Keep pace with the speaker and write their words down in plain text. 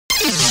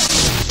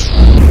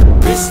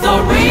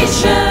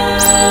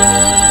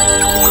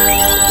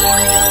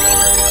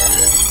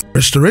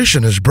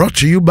Restoration is brought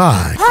to you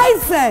by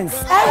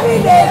Hisense,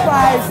 everyday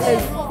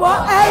prices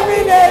for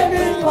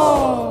everyday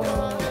people.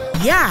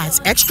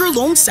 Yas Extra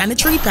Long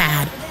Sanitary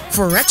Pad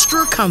for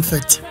extra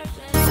comfort.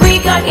 We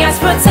got Yas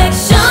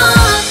protection.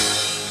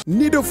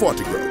 Nido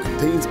Fortigro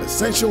contains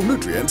essential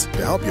nutrients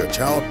to help your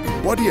child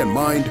be body and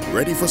mind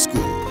ready for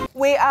school.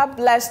 We are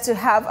blessed to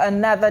have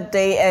another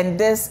day, and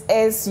this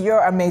is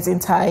your amazing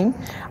time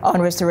on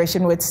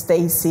Restoration with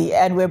Stacy.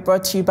 And we're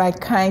brought to you by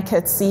kind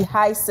courtesy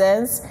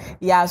Hisense,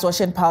 Yas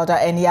Washing Powder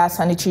and Yas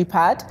Sanitary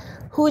Pad,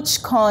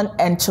 Hooch Corn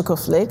and Choco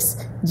Flakes,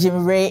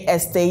 Jim Ray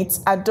Estates,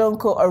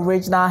 Adonko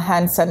Original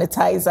Hand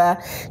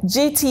Sanitizer,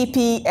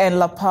 GTP, and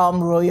La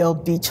Palm Royal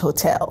Beach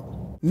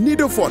Hotel.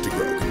 Nido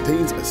Fortigro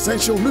contains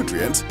essential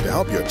nutrients to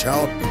help your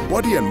child be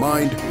body and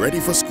mind ready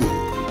for school.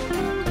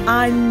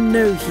 I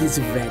know he's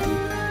ready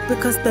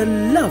because the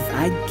love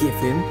I give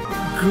him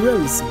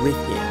grows with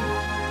him.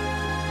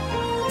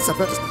 This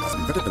advertisement has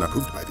been vetted and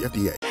approved by the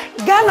FDA.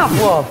 Ghana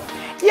for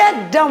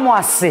ye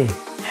damwase.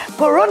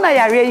 Corona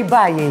yare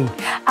ibaye.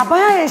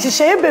 Abaya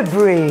shishe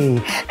bebre.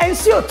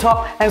 Ensi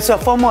oto enso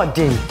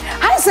fomodin.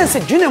 Hisense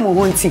dwene mo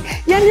honti.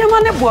 Ye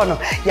niam ne bo no.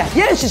 Ya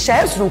ye shishe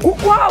esuru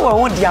kukwa wa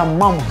won dia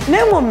mam.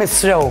 Na mo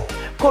mesrew.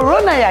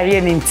 Corona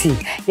yare nti.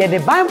 Ye de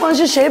Bible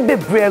shishe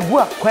bebre agu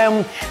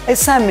akwam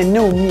esame ne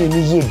omi enu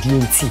ye die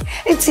nti.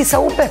 Nti se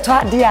wo beto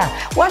ade a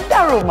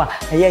wadaroma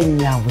ye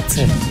nya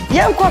wotre.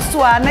 Ye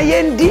nkoso a na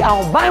ye ndi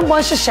an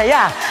Bible shishe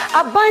ya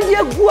aban de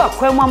agu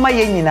akwam ama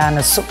ye nyina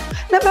na so.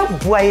 Na be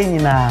bua ye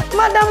nyina.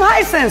 Madam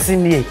Hisense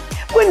ni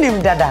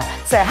Kunim dada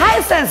say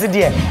Hisense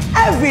dear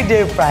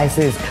everyday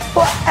prices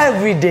for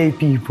everyday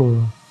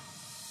people.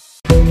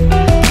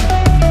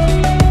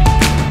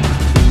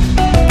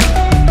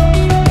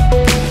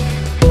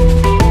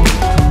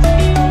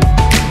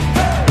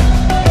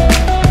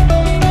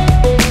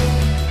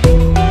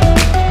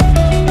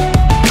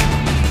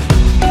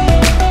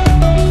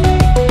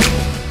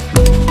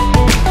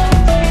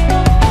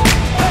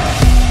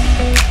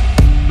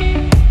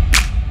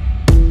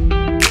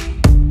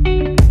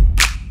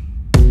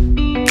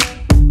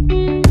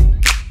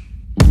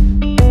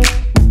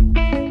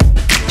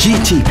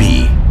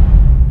 GTP,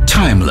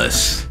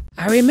 timeless.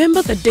 I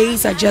remember the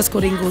days I just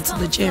couldn't go to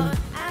the gym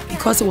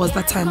because it was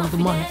that time of the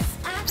month.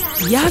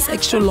 Yas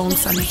Extra Long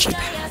Sanitary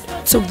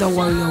Pad took the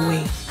worry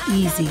away.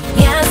 Easy.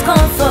 Yas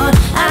comfort,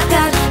 I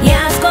got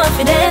Yas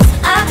confidence,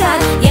 I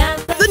got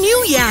Yas. The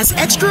new Yas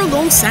Extra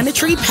Long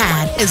Sanitary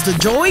Pad is the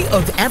joy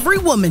of every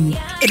woman.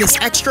 It is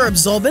extra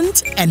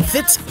absorbent and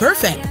fits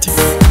perfect.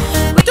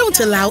 Don't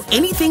allow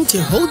anything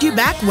to hold you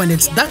back when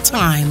it's that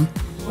time.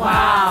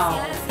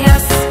 Wow.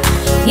 Yes,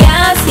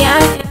 yes,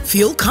 yes.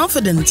 Feel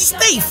confident,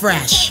 stay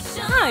fresh.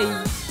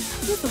 Hi,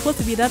 is it supposed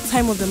to be that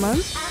time of the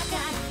month?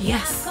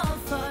 Yes.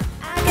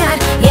 I got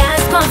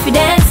Yas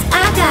confidence,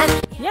 I got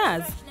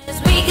Yes.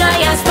 We got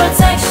Yas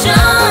protection,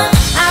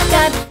 I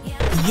got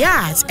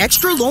Yas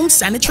Extra Long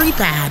Sanitary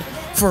Pad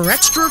for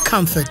extra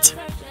comfort.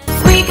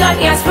 We got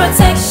Yas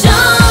protection.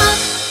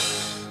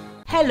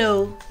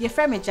 Hello, your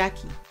friend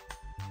Jackie.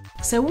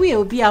 So we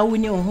will be a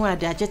winning on who are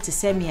there just to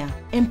send me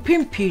and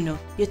Pimpino,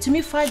 your to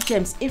me 5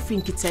 gems if in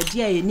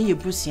Kitadia, your near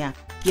Brucia,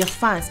 your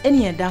fans,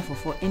 any and down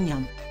for any.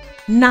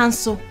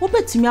 Nanso, what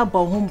bet to me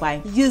about home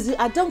by using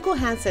Adonko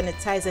hand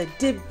sanitizer,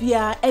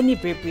 debia, any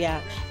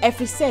bribia.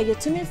 Every say you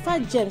to me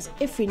 5 gems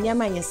if in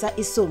Yaman yesa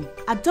isom.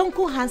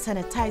 Adonko hand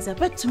sanitizer,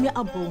 bet to me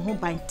about home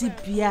by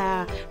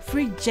debia,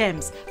 free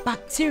gems,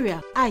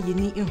 bacteria, you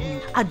need in home.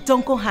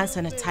 Adonko hand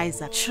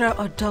sanitizer, sure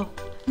or dog.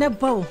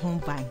 Never home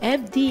by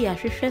FD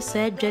Ashrisha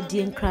said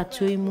Jadian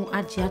Kratoimu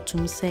Adia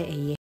Tum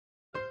say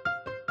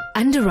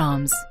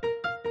Underarms.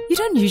 You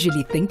don't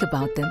usually think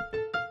about them.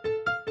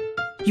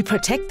 You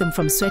protect them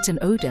from sweat and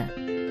odor,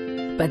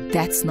 but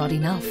that's not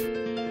enough.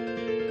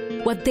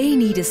 What they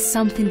need is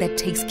something that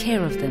takes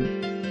care of them,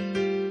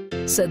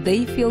 so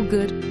they feel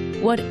good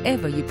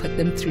whatever you put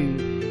them through.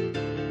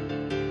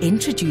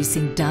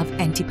 Introducing Dove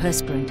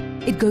Antiperspirant.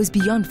 It goes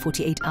beyond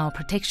 48-hour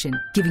protection,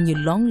 giving you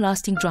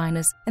long-lasting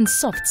dryness and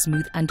soft,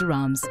 smooth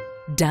underarms.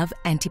 Dove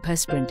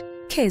Antiperspirant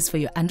cares for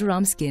your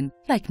underarm skin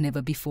like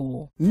never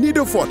before.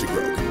 Nido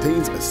Fortigro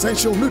contains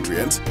essential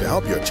nutrients to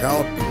help your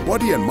child be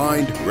body and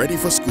mind ready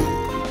for school.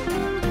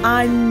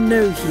 I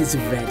know he's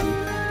ready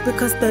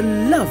because the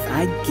love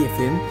I give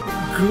him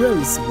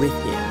grows with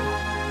him.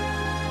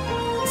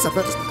 This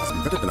advertisement has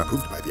been vetted and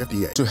approved by the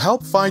FDA. To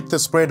help fight the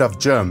spread of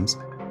germs,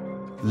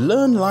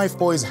 learn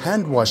Lifebuoy's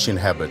hand washing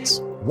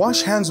habits.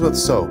 Wash hands with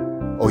soap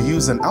or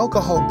use an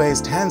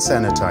alcohol-based hand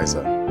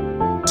sanitizer.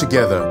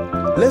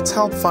 Together, let's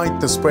help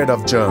fight the spread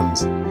of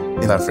germs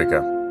in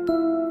Africa.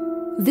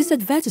 This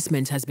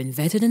advertisement has been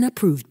vetted and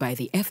approved by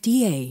the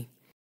FDA.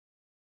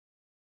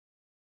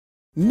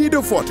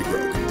 Nido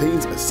Fortigro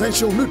contains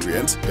essential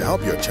nutrients to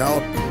help your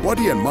child be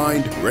body and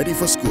mind ready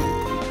for school.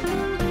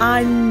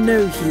 I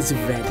know he's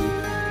ready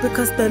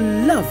because the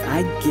love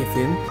I give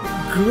him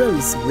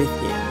grows with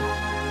him.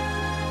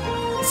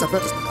 This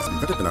advertisement has been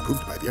vetted and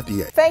approved by the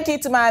FDA. Thank you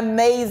to my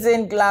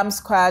amazing glam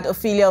squad,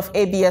 Ophelia of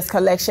ABS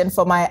Collection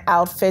for my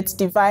outfits,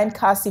 Divine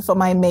Cassie for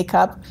my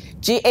makeup,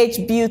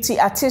 GH Beauty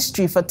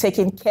Artistry for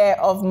taking care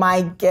of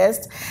my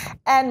guest,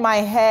 and my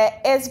hair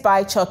is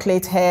by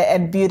Chocolate Hair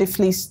and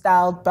beautifully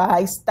styled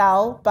by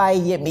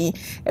Yemi.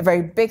 A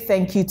very big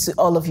thank you to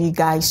all of you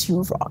guys.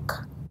 You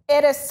rock.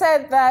 It is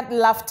said that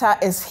laughter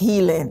is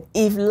healing.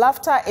 If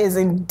laughter is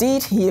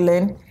indeed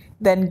healing,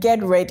 then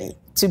get ready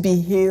to be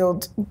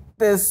healed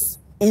this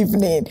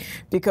evening,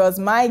 because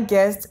my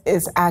guest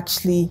is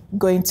actually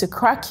going to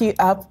crack you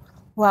up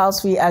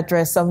whilst we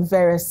address some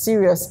very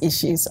serious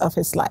issues of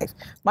his life.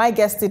 My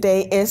guest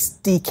today is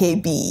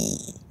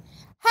DKB.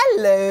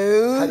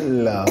 Hello.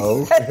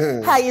 Hello.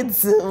 How you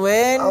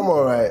doing? I'm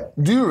all right.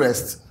 Do you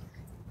rest?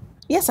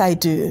 Yes, I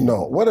do.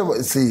 No,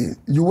 whatever. See,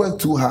 you work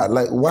too hard.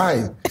 Like,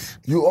 why?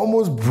 You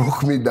almost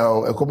broke me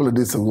down a couple of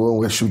days ago when we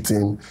were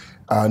shooting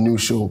our new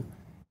show.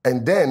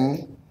 And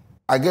then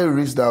I get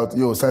reached out,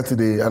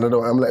 Saturday, another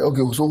one. I'm like,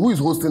 okay, so who is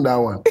hosting that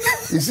one?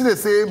 Is she the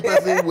same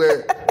person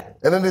where...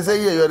 And then they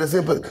say, yeah, you're the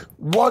same person.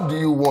 What do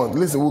you want?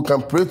 Listen, we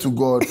can pray to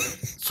God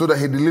so that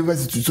he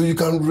delivers it to you, so you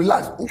can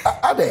relax.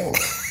 Aden,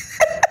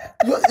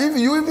 if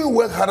you even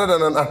work harder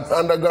than an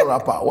underground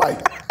rapper, why?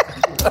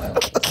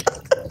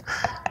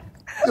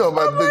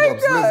 My big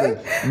ups. Listen,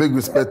 big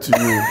respect to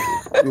you.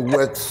 You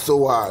worked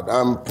so hard.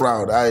 I'm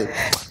proud. I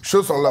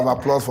show some love.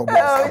 Applause for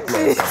boss.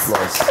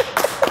 Applause.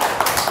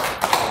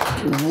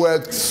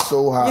 Worked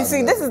so hard. You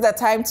see, this is the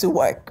time to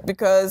work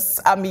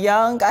because I'm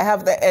young, I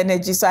have the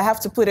energy, so I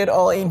have to put it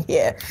all in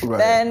here. Right.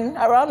 Then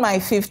around my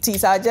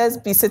 50s, I'll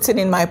just be sitting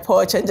in my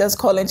porch and just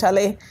calling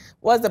Charlie,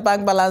 what's the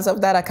bank balance of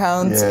that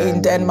account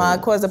in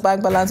Denmark? What's the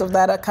bank balance of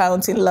that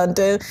account in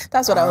London?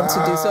 That's what I want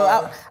to do. So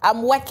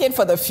I'm working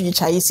for the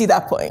future. You see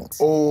that point?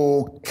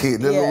 Okay.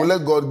 Then we'll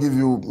let God give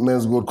you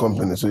Men's Gold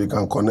Company so you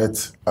can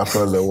connect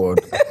across the world.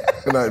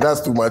 No, that's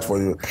too much for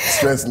you.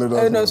 Stress no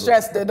does. No,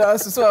 stress no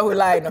does. So who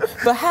lie no.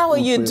 But how are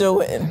you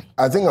doing?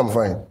 I think I'm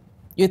fine.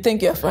 You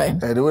think you're fine?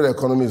 The way the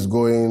economy is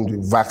going, the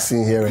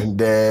vaccine here and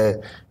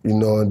there,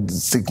 the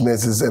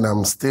sicknesses, and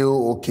I'm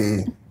still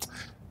okay.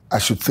 I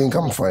should think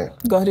I'm fine.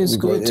 God is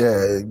good.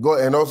 Yeah,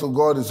 God, and also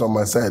God is on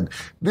my side.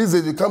 These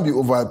days you can't be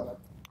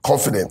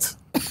overconfident.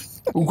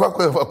 You can't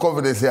be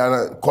overconfident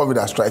here, COVID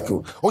has strike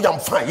you. Oh, yeah, I'm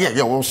fine.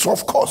 Yeah, well, so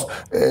of course.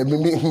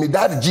 Me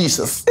daddy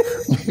Jesus.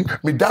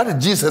 Me daddy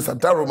Jesus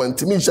at that moment,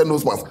 to me, she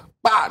knows my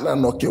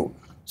knock you.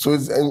 So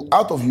it's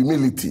out of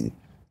humility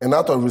and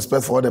out of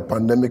respect for all the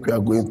pandemic we are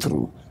going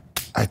through,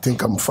 I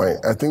think I'm fine.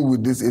 I think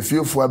with this, if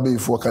you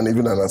can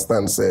even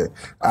understand, say,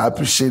 I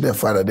appreciate the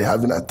fact that they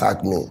haven't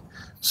attacked me.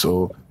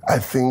 So I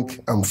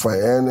think I'm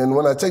fine. And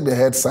when I check the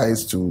head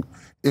size too,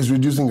 it's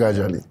reducing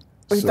gradually.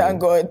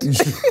 Thank God.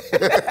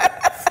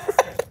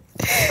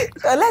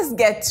 So let's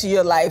get to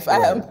your life.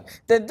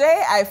 The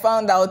day I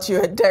found out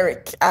you're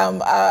Derek,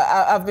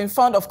 I've been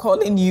fond of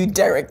calling you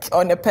Derek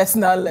on a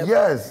personal level.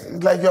 Yes,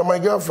 like you're my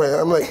girlfriend.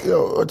 I'm like,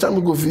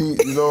 Ochami Kofi,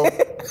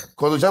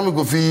 because Ochami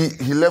Kofi,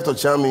 he left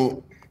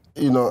Ochami,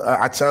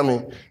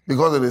 Achami,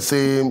 because of the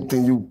same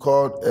thing. You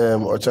called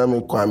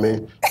Ochami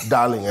Kwame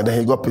darling, and then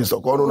he got pissed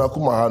off.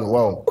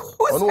 Wow.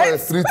 Who's a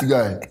street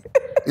guy?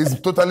 It's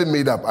totally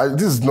made up.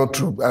 This is not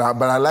true, but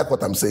I like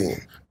what I'm saying.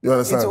 You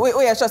understand?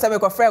 We're just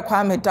having a friend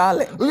Kwame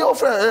darling. Your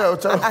friend,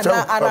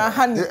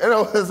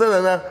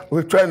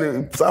 we're trying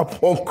to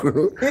start punk.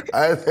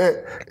 I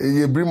said,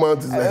 you bring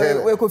out his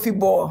head. We could feel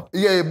ball.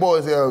 Yeah,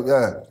 boys,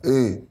 yeah.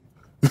 Hey,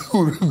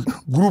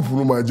 group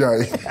no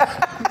majai.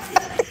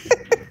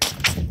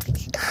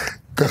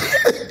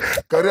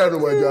 Career no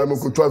majai. I'm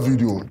going to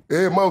video.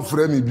 Hey, my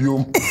friend,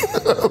 biome.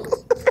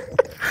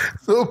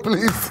 So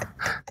please,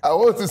 I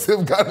want to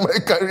safeguard my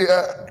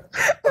career.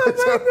 Oh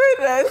my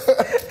goodness.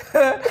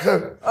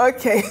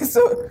 Okay,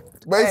 so...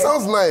 But it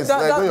sounds nice.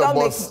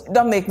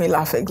 Don't make me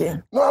laugh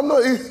again. No, I'm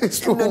not. It's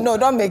true. No,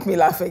 don't make me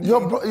laugh again.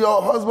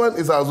 Your husband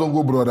is our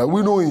Zongo brother.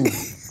 We know him.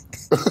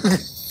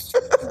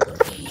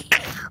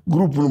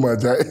 Group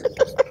Lumajai.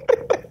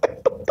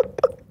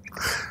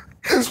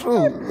 It's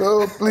true.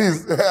 No,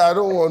 please. I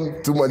don't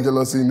want too much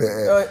jealousy in the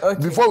air.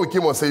 Okay. Before we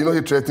came on, say,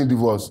 he threatened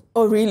divorce.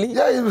 Oh, really?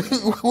 Yeah,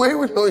 where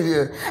we know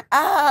here.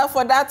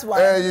 For that one.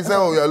 You said,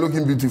 you are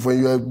looking beautiful and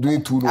you are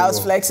doing too long. I was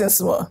flexing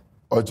small.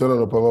 Oh,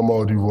 children of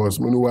Mama divorce.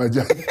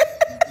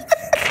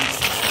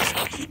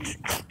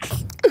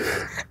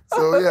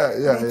 So, yeah.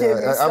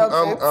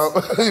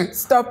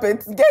 Stop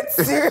it. Get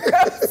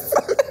serious.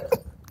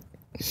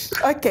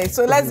 Okay,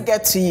 so let's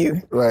get to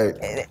you. Right.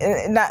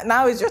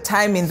 Now is your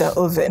time in the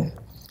oven.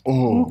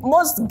 Mm-hmm.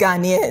 Most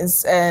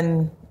Ghanaians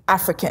and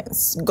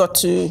Africans got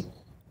to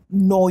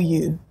know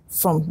you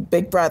from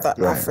Big Brother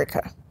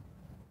Africa.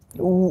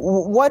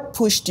 What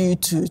pushed you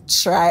to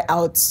try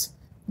out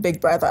Big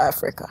Brother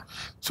Africa?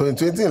 So in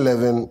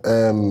 2011,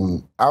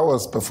 I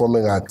was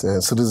performing at a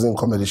Citizen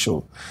Comedy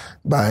Show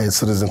by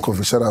Citizen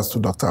Kofi. Shout out to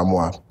Dr.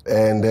 Amoa.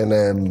 And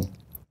then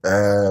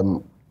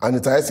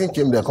Anita Isen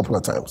came there a couple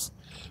of times.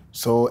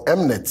 So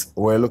Mnet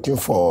were looking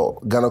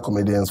for Ghana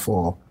comedians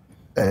for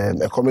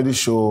a comedy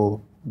show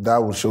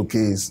that would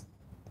showcase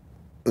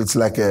it's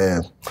like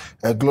a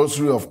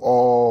glossary of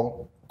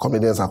all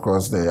comedians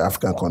across the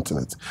African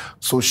continent.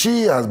 So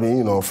she has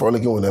been,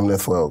 frolicking with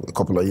Mnet for a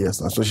couple of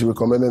years now. So she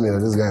recommended me that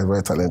this guy is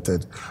very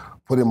talented.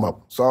 Put him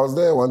up. So I was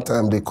there one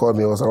time, they called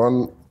me, it was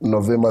around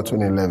November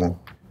 2011.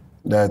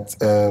 That,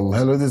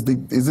 hello, is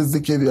this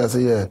DKB? I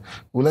said, yeah.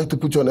 We'd like to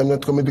put you on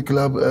Mnet Comedy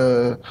Club.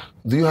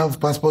 Do you have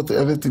passport,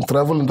 everything,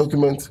 travel and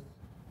document?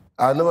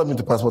 I've never been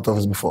to passport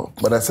office before.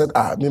 But I said,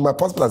 my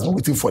passport has been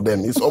waiting for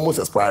them. It's almost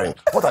expiring.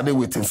 What are they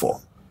waiting for?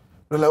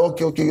 They're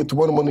like, okay,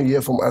 tomorrow morning you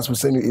hear from us, we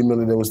send you email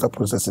and then we start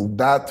processing.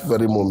 That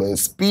very moment,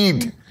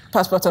 speed.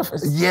 Passport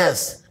office.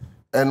 Yes.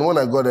 And when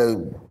I got there,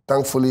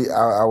 thankfully,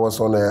 I was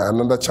on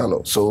another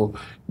channel. So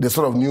they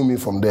sort of knew me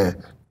from there.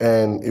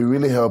 And it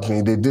really helped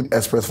me. They did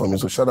express for me.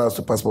 So shout out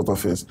to Passport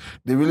Office.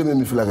 They really made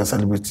me feel like a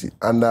celebrity.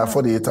 And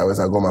 48 hours,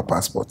 I got my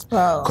passport.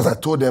 Wow. Because I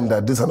told them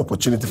that this is an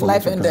opportunity for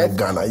Life me to and represent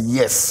death. Ghana.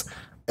 Yes.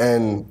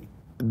 And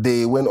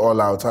they went all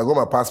out. So I got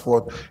my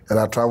passport and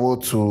I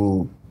traveled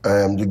to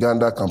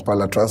Uganda,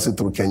 Kampala, transit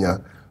through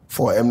Kenya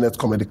for Mnet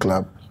Comedy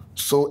Club.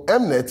 So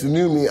Mnet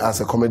knew me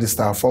as a comedy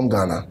star from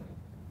Ghana.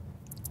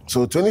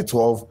 So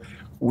 2012,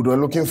 we were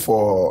looking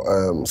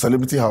for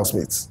celebrity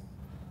housemates.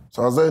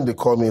 So I was there and they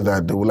called me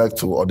that they would like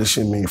to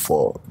audition me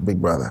for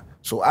Big Brother.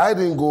 So I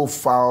didn't go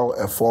file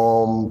a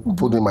form,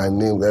 put in my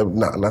name,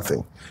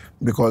 nothing.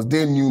 Because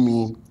they knew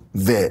me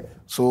there.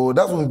 So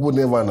that's what people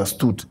never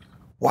understood.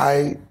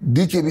 Why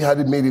DKB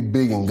had made it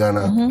big in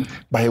Ghana,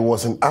 but he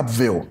was in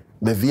Upville,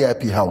 the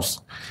VIP house.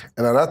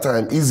 And at that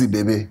time, Easy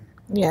Baby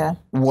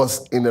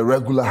was in a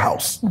regular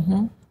house.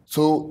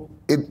 So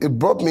it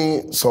brought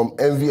me some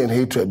envy and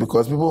hatred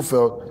because people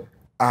felt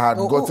I had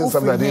gotten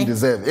something I didn't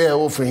deserve.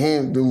 Yeah, for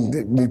him,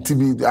 the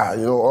TV,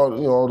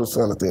 all those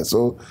kind of things.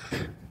 So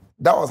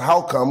that was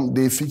how come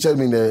they featured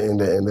me in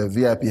the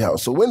VIP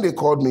house. So when they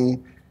called me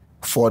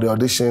for the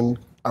audition,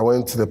 I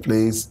went to the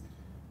place.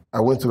 I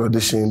went to the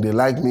audition. They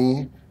liked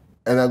me,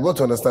 and I got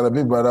to understand that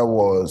Big Brother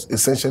was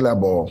essentially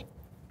about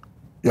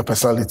your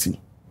personality,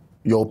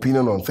 your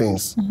opinion on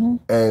things,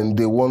 and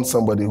they want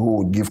somebody who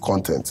would give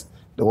content.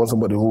 They want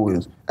somebody who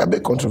is a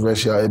bit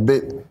controversial, a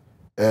bit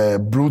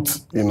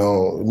brute,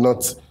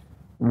 not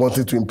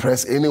wanting to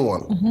impress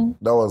anyone.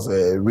 That was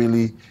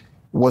really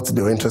what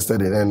they were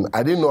interested in. And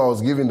I didn't know I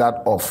was giving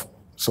that off.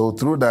 So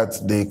through that,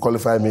 they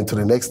qualified me to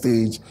the next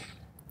stage.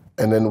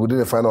 And then we did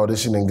a final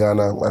audition in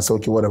Ghana. I said,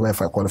 okay, whatever,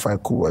 if I qualify,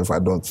 cool. If I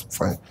don't,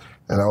 fine.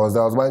 And I was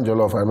buying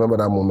jollof. I remember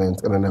that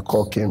moment. And then a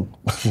call came.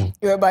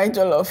 You were buying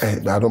jollof?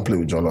 I don't play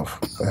with jollof.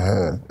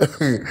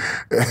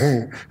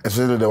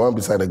 Especially the one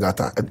beside the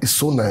gutter. It's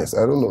so nice.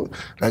 I don't know.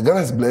 Like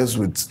Ghana is blessed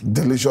with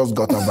delicious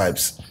gutter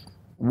vibes.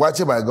 Watch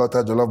it by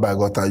gutter, jollof by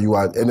gutter, you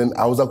are, and then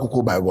Hausa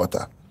Cocoa by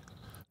gutter.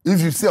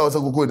 If you see Hausa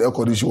Cocoa in air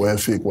condition, we're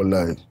fake,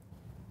 wallahi.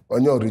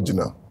 On your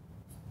original.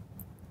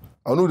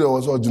 I know there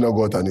was original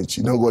gutter in it.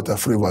 You don't got a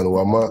flavor, and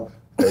wama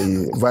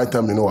a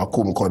vitamin or a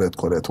comb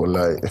correct,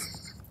 wallahi.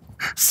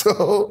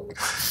 So,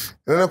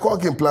 and then I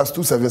called him plus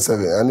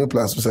 277. I knew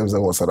plus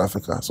 277 was South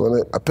Africa.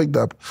 So I picked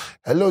up,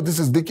 hello, this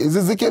is DK. Is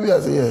this DKB? I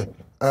said,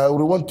 yeah.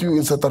 We want you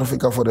in South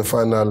Africa for the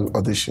final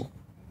audition.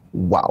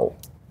 Wow.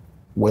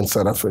 Went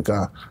South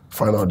Africa,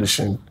 final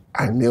audition.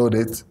 I nailed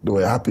it. They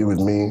were happy with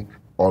me,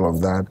 all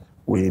of that.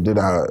 We did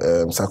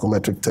our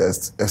psychometric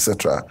test,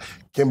 etc.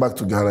 Came back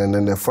to Ghana, and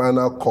then the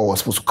final call was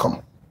supposed to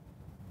come.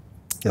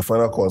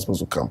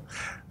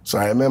 So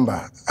I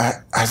remember,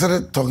 I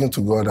started talking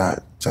to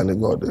God, Charlie,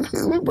 God,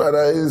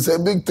 brother, it's a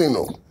big thing,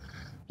 no?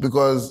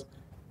 Because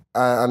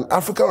an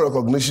African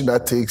recognition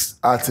that takes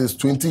artists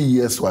 20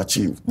 years to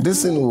achieve.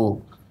 This thing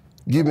will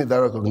give me that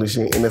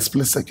recognition in a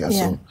split second.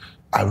 Yeah. So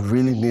I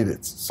really need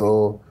it.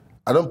 So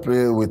I don't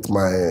pray with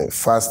my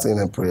fasting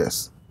and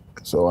prayers.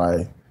 So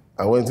I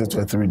went into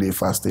a 3-day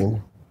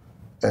fasting.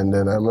 And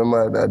then I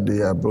remember that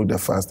day I broke the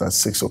fast at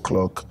 6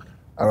 o'clock.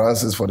 Around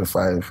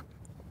 6:45,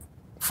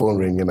 phone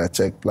ringing, I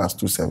checked plus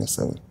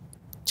 277.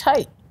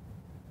 Chai.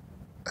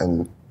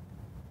 And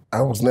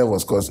I was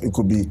nervous because it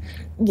could be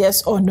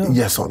yes or no.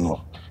 Yes or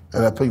no.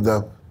 And I picked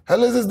up,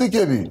 hello, is this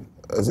DKB?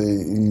 I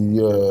say,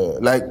 yeah.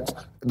 Like,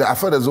 I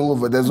felt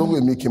there's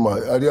only me came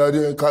out.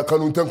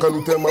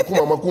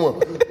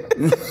 Makuma.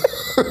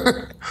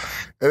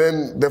 And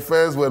then the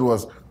first word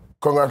was,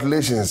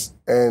 congratulations.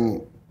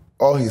 And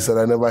all he said,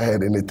 I never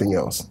heard anything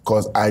else.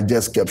 Because I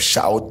just kept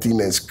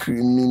shouting and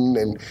screaming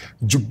and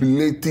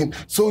jubilating.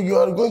 So you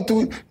are going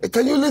to,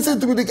 can you listen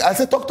to me? I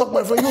said, talk,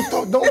 my friend. You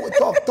talk,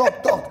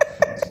 don't talk.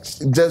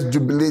 Just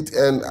jubilate.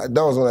 And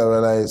that was when I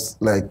realized,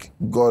 like,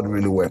 God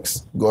really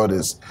works. God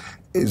is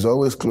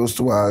always close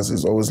to us.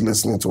 He's always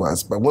listening to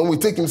us. But when we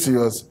take him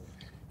serious,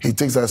 he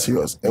takes us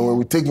serious. And when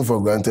we take him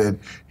for granted,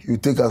 he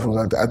take us for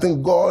granted. I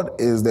think God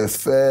is the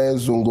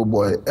first Zongo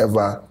boy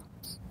ever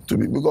to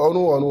be. Because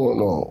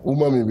no.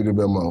 Woman may be the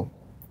man.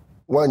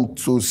 One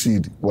sow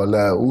seed,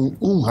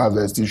 who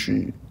harvest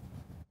issue.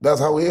 That's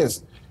how he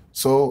is.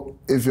 So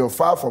if you're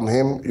far from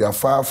him, you are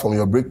far from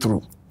your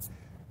breakthrough.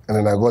 And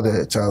then I got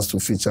a chance to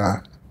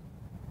feature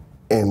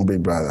in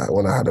Big Brother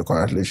when I had the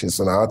congratulations.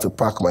 So now I had to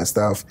pack my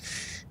stuff,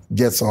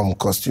 get some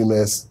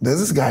costumers. There's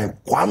this guy,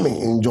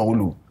 Kwame in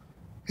Jolu.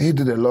 He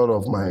did a lot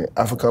of my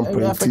African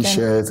print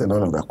T-shirts and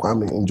all of that.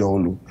 Kwame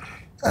Njolu.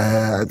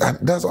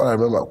 That's all I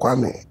remember.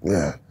 Kwame,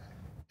 yeah.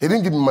 He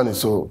didn't give me money,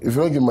 so if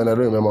you don't give me money, I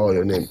don't remember all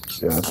your name.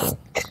 Yeah,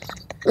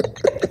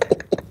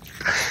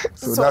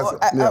 so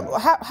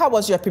how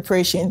was your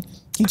preparation?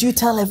 Did you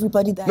tell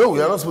everybody that? No,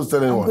 you're not supposed to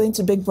tell anyone. I'm going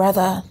to Big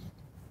Brother.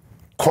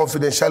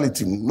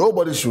 Confidentiality.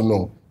 Nobody should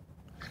know.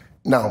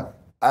 Now,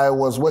 I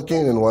was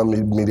working in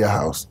one media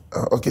house.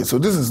 Okay, so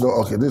this is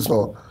not,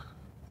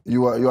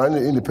 you are an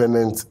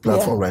independent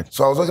platform, right?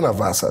 So I was working at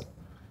Vasa,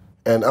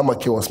 and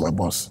Amake was my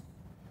boss.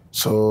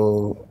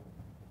 So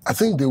I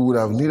think they would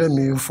have needed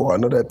me for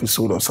another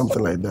episode or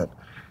something like that.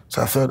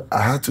 So I felt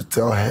I had to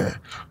tell her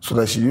so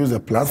that she used the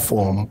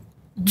platform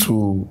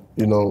to,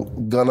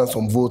 garner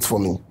some votes for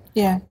me.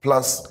 Yeah.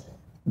 Plus,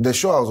 the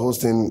show I was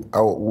hosting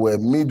were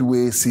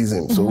midway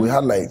season, so we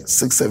had like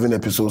 6-7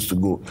 episodes to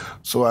go.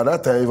 So at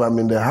that time, if I'm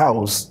in the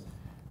house,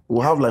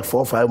 we'll have like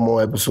 4 or 5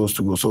 more episodes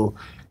to go. So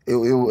it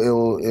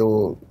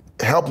will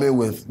help me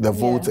with the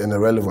vote and the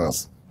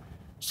relevance.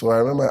 So I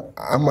remember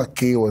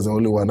Amake was the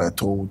only one I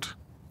told.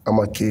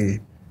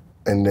 Amake,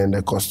 and then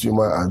the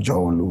costumer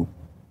Ajolu,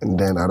 and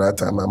then at that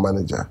time my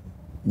manager.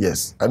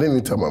 Yes, I didn't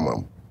even tell my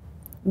mom.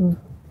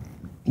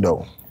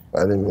 No.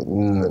 I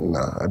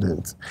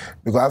didn't.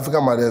 Because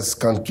African mothers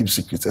can't keep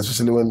secrets,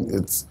 especially when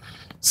it's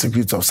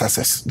secrets of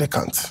success. They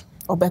can't.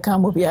 Obeka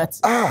Mobiat.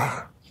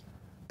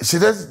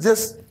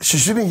 She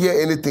shouldn't hear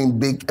anything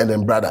big and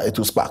then brother, it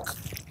will spark.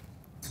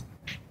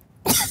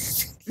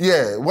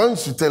 Yeah,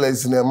 once you tell her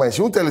it's in her mind,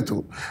 she won't tell it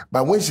to.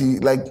 But when she's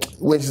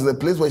in a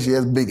place where she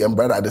has big and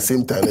brother at the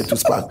same time, it will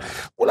spark.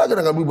 Well, I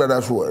can big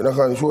brother show.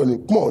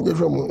 Come on, just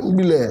show me.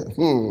 Be there.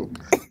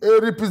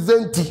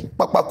 Representing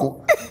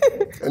Papako.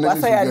 And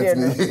then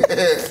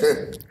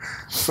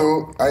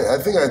so I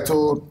think I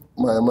told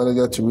my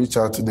manager to reach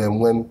out to them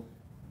when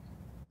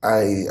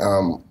I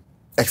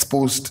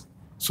exposed.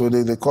 So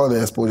they call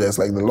the exposure, it's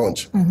like the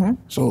launch.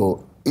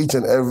 So each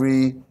and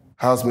every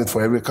housemate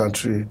for every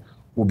country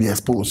will be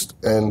exposed.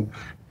 And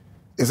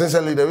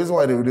essentially the reason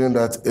why they were doing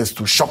that is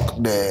to shock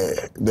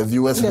the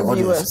viewers and the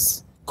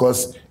audience.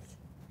 Because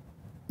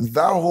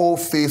that whole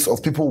phase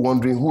of people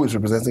wondering who is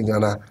representing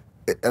Ghana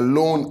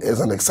alone is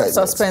an excitement.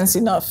 Suspense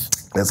enough.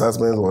 The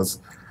suspense was.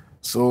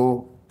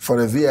 So for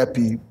the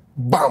VIP,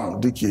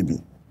 bam,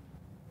 DKB.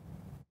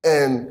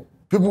 And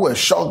people were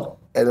shocked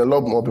and a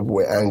lot more people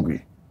were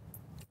angry.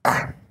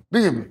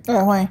 DKB.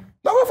 Why?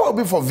 Now if I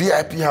would be for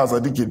VIP house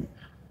at DKB,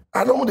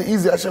 I don't want the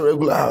easy actual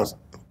regular house.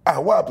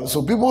 What happened?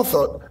 So people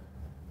thought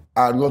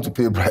I was going to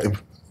pay a bribe.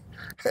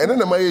 And then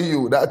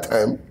you that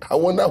time, I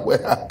wonder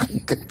where I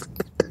could get.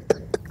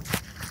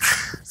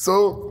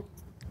 So,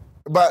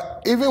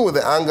 but even with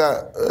the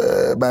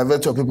anger, by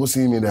virtue of people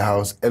seeing me in the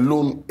house,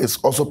 alone is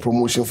also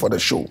promotion for the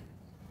show.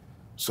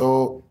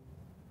 So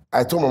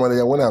I told my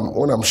manager when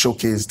I'm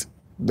showcased,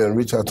 then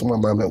reach out to my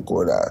mom and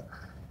go that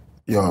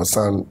your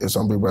son is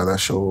on Big Brother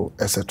show,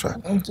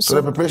 etc. So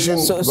the preparation.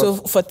 So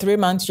for 3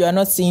 months you are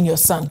not seeing your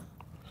son.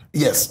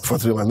 Yes, for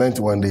 3 months,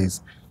 91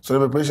 days. So the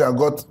preparation, I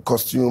got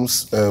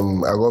costumes, I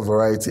got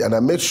variety, and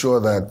I made sure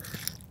that,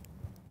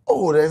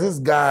 there's this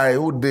guy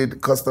who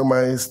did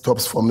customized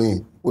tops for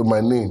me with my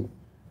name.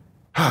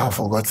 I've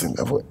forgotten.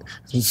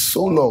 It's been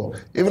so long.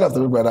 Even after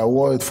Big Brother, I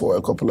wore it for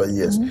a couple of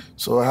years.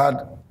 So I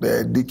had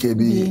the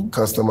DKB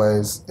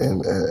customized,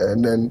 and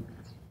then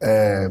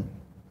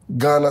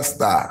Ghana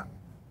Star.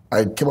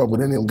 I came up with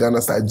the name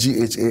Ghana Star,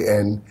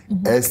 GHANSTAR.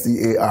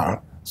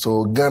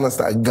 So Ghana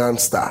Star, Ghana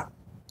Star.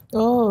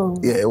 Oh.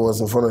 Yeah, it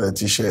was in front of the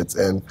T-shirts.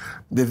 And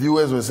the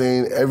viewers were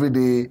saying every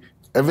day,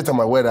 every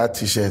time I wear that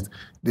T-shirt,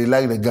 they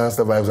like the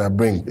gangster vibes I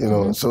bring,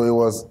 So it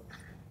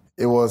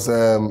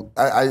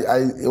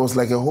was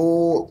like a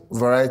whole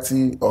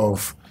variety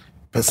of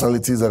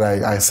personalities that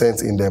I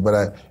sent in there.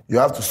 But you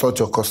have to sort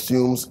your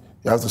costumes,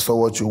 you have to sort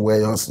what you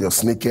wear, your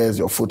sneakers,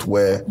 your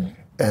footwear.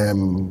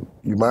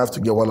 You might have to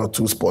get 1 or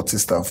 2 sporty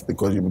stuff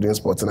because you'll be doing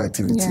sporting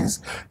activities.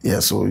 Yeah,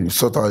 so you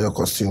sort out your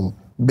costume,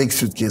 big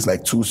suitcase,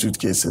 like 2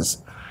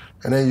 suitcases.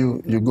 And then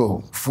you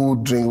go,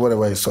 food, drink,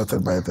 whatever is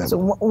sorted by them. So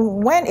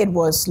when it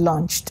was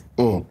launched,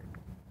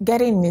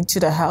 getting into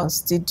the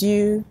house, did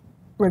you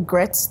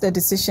regret the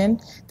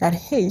decision that,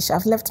 hey,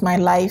 I've left my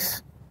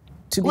life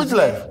to be Which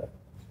life?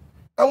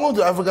 I moved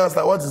to African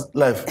Star. What is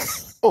life?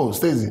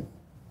 Stacey.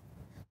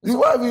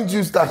 Why haven't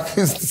you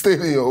started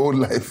staying in your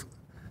own life?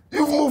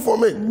 You've moved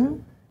from it.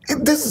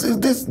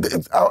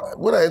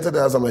 When I entered the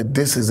house, I'm like,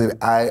 this is it.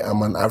 I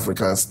am an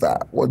African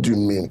star. What do you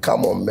mean?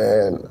 Come on,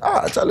 man.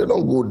 Charlie,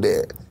 don't go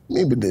there.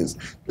 Maybe this.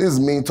 This is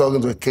me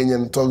talking to a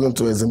Kenyan, talking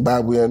to a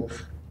Zimbabwean,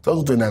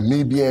 talking to a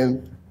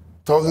Namibian,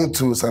 talking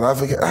to South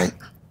African.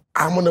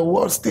 I'm on the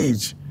world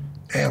stage.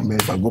 Damn, man,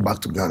 if I go back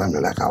to Ghana,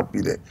 I'll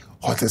be the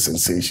hottest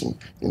sensation.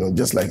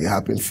 Just like it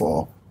happened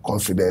for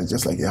Confidence,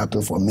 just like it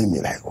happened for Mimi.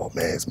 Like, oh,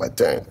 man, it's my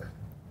turn.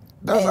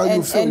 That's how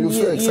you feel. You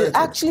feel excited. You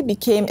actually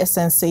became a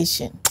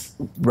sensation.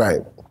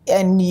 Right.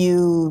 and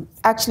you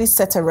actually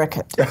set a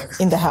record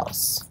in the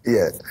house.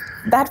 Yeah.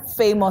 That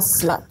famous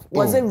slap,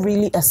 was it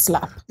really a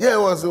slap? Yeah, it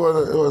was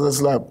a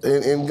slap.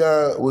 In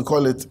Ghana, we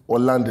call it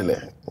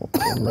Olandele.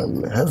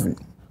 Olandele, heavy.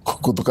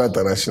 Kotoka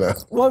International.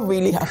 What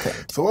really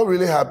happened? So what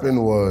really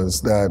happened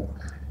was that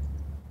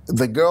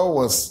the girl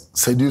was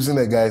seducing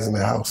the guys in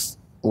the house.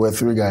 We were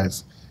 3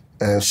 guys.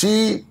 And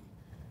she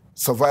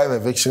survived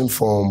eviction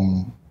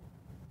from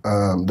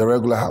the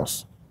regular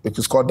house. It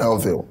was called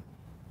Downville.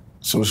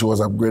 So she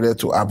was upgraded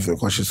to Upville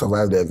because she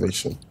survived the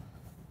eviction.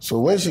 So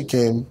when she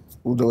came,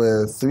 there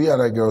were 3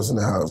 other girls in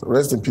the house.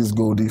 Rest in peace,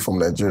 Goldie from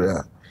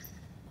Nigeria.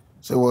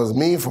 So it was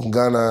me from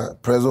Ghana,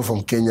 Prezzo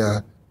from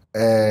Kenya,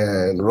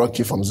 and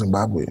Rocky from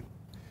Zimbabwe.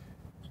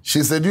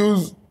 She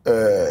seduced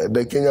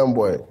the Kenyan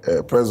boy,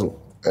 Prezzo,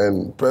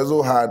 and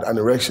Prezzo had an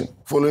erection,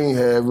 following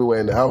her everywhere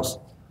in the house.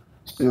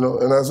 You know,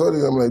 and I saw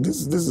this, I'm like,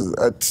 this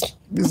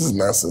is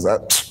nonsense.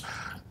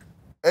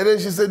 And then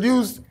she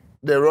seduced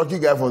the Rocky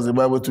guy from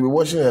Zimbabwe to be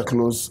washing her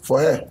clothes for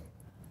her.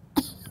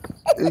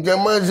 You can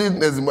imagine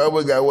the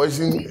Zimbabwe guy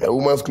washing a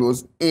woman's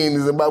clothes in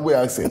the Zimbabwe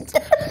accent.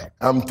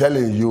 I'm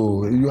telling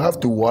you, you have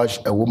to wash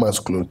a woman's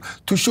clothes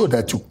to show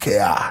that you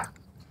care.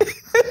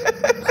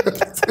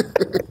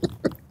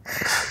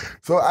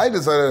 So I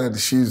decided that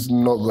she's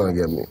not gonna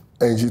get me.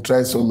 And she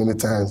tried so many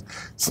times,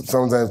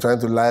 sometimes trying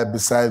to lie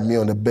beside me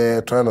on the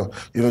bed,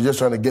 just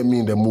trying to get me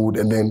in the mood,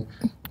 and then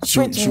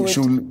she'll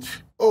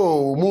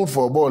mood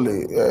for ball,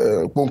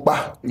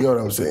 pumpa, you know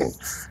what I'm saying?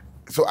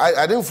 So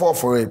I didn't fall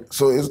for it.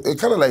 So it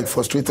kind of like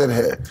frustrated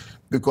her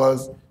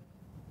because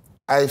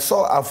I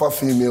saw alpha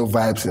female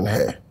vibes in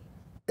her.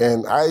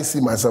 And I see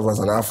myself as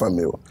an alpha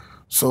male.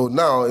 So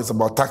now it's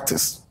about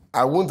tactics.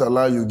 I won't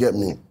allow you to get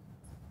me,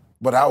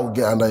 but I will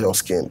get under your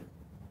skin.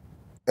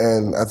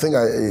 And I think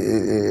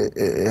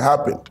it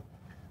happened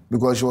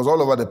because she was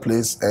all over the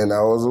place and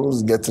I was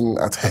always getting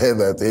at her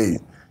that, hey,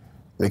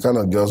 the kind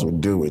of girls we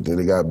deal with,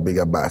 they got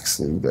bigger backs,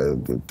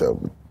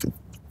 the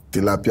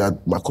tilapia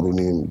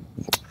macaroni.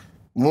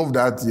 Move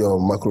your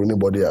macaroni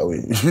body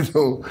away, you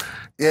know.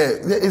 Yeah,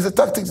 it's a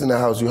tactics in the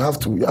house. You have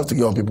to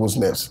get on people's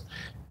nerves,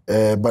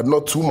 but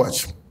not too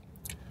much.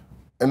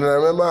 And then I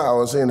remember I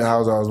was saying in the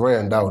house, I was very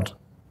endowed,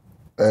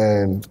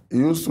 and it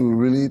used to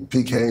really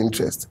pique her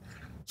interest.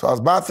 So I was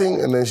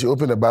bathing, and then she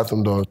opened the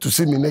bathroom door to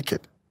see me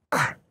naked.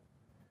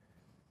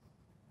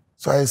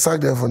 So I sat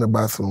there from the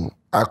bathroom.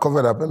 I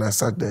covered up and I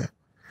sat there.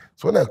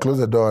 So when I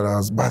closed the door and I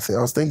was bathing,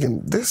 I was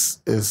thinking,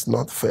 this is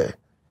not fair.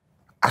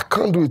 I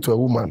can't do it to a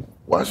woman.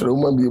 Why should a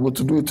woman be able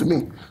to do it to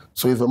me?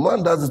 So if a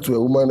man does it to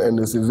a woman and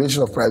there's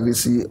invasion of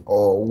privacy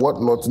or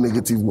whatnot,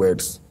 negative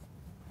words,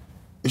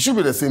 it should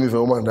be the same if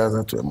a woman does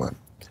that to a man.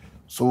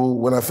 So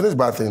when I finished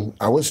bathing,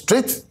 I went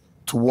straight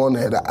to warn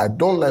her that I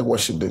don't like what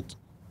she did.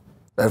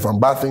 That if I'm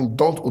bathing,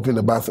 don't open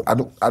the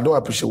bathroom. I don't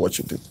appreciate what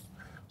she did.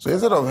 So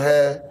instead of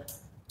her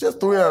just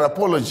doing an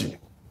apology,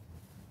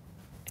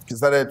 she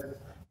started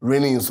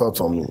raining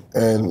insults on me.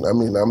 And I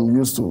mean, I'm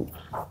used to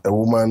a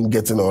woman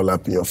getting all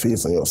up in your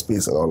face and your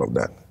space and all of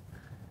that.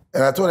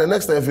 And I told her,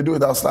 next time if you do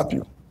it, I'll slap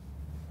you.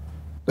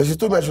 Then she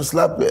told me I should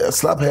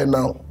slap her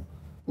now.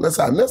 And I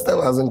said, next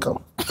time hasn't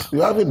come.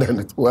 You haven't done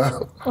it.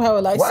 Well,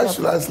 why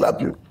should I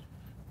slap you?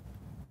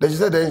 Then she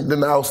said,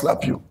 then I'll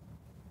slap you.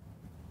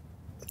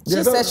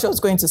 She said she was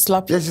going to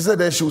slap you. Yeah, she said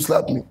then she would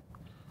slap me.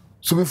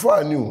 So before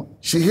I knew,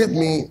 she hit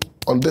me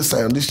on this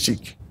side, on this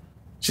cheek.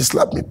 She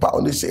slapped me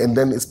on this cheek, and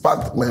then it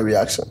sparked my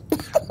reaction.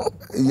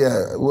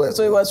 Yeah. Well,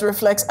 so it was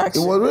reflex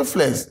action? It was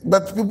reflex,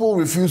 but people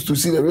refused to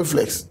see the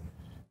reflex.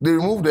 They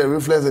removed the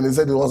reflex and they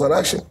said it was an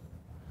action.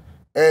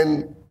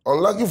 And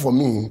unlucky for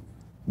me,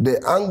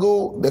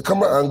 the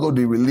camera angle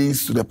they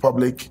released to the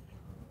public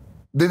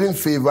didn't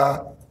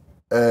favor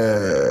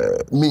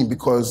me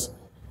because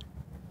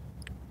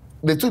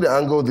they took the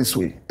angle this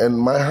way and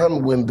my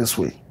hand went this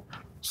way.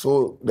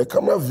 So the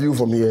camera view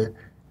from here,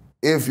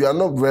 if you are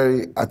not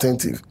very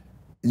attentive,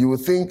 you would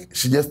think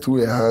she just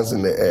threw her hands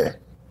in the air.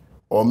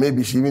 Or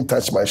maybe she even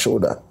touched my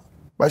shoulder.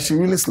 But she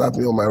really slapped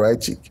me on my right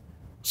cheek.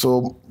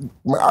 So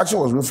my action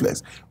was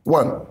reflex.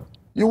 One,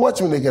 you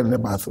watch me naked in the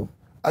bathroom.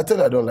 I tell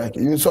you I don't like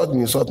it. You insult me,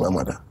 you insult my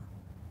mother.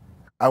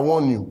 I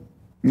warn you,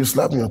 you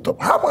slap me on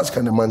top. How much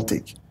can a man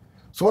take?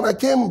 So when I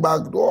came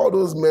back, all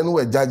those men who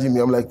were judging me,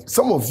 I'm like,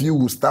 some of you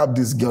will stab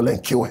this girl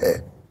and kill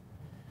her.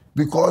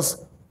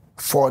 Because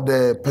for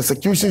the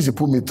persecution she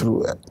put me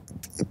through,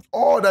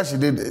 all that she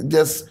did,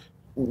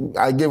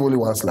 I gave only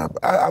one slap.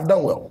 I've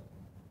done well,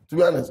 to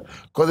be honest.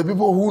 Because the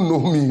people who know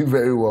me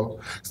very well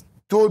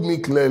told me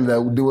clearly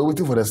that they were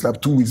waiting for the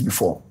slap 2 weeks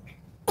before.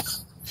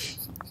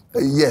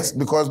 Yes,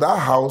 because that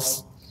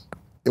house,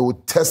 it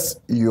would test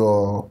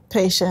your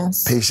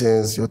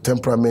patience, your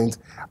temperament.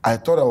 I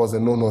thought I was a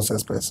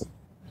no-nonsense person.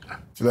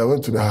 So I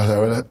went to the house, I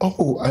realized,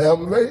 oh, I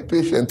am very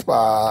patient,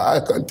 I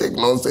can take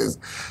nonsense.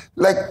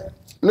 Like,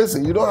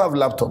 listen, you don't have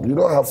laptop, you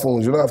don't have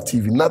phones, you don't have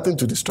TV, nothing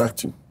to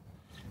distract you.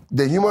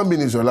 The human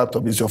being is your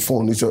laptop, is your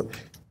phone,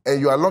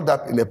 and you are locked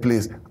up in a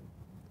place.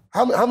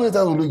 How many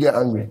times will you get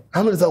angry?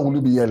 How many times will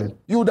you be yelling?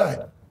 You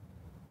die.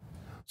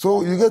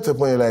 So you get to a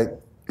point, you're like,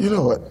 You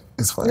know what?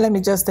 It's fine. Let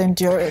me just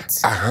endure it.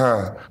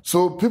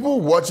 So people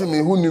watching me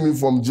who knew me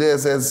from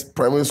JSS,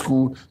 primary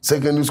school,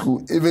 secondary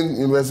school, even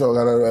University of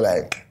Ghana were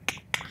like,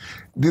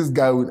 this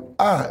guy would,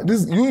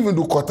 you even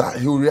do quarter,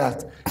 he will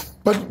react.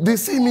 But they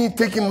see me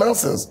taking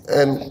nonsense.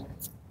 And,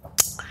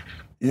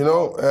 you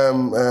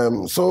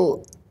know,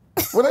 so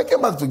when I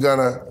came back to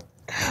Ghana,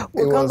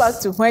 we'll come back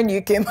to when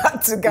you came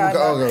back to Ghana.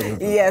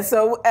 Okay. Yeah,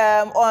 so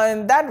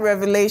on that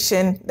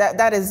revelation,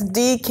 that is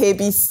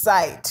DKB's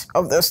side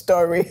of the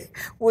story.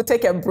 We'll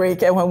take a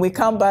break, and when we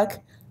come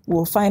back,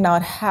 we'll find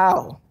out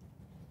how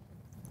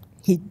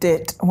he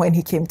did when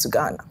he came to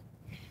Ghana.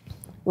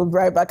 We'll be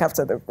right back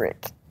after the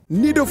break.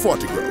 Nido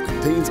Fortigrow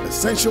contains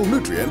essential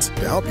nutrients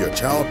to help your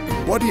child be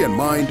body and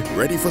mind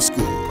ready for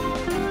school.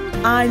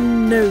 I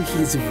know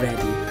he's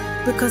ready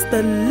because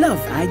the love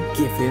I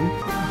give him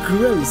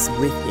grows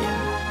with him.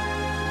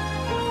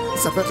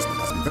 This advertisement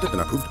has been vetted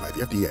and approved by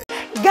the FDA.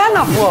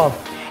 Ghana Bob,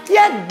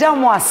 yet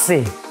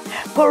damwase.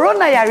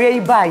 Corona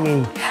yare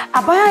ibaye.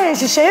 Abaya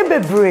yeshishe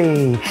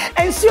bebre.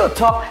 Ensi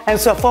oto,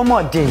 ensi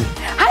ofomo din.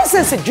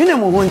 Hisense dwune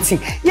mo honti.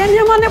 Ye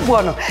nyema ne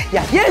bono.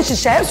 Ya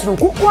yeshishe esuru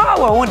kukwa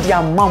wa won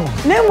dia mam.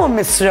 Nemo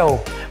mesreo.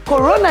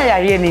 Corona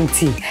yare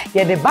nti.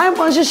 Ye de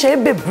Bible shishe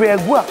bebre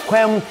agu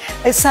akwam.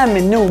 Esa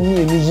me ne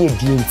omi enu ye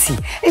di nti.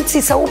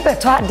 Nti se wo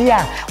beto ade a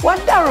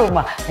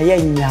wadaroma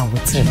aye nya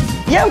wotre.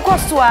 Ye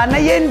nkoso a na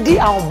ye ndi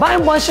an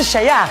Bible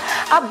shishe ya.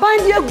 Aban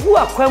de agu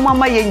akwam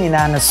ama ye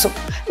nyina na so.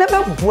 Na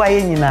be bua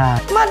ye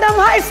nyina. Madam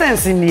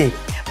Hisense nie.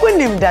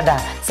 Winim dada.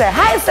 Say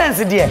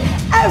Hisense dear.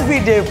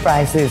 Everyday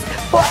prices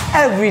for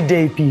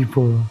everyday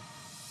people.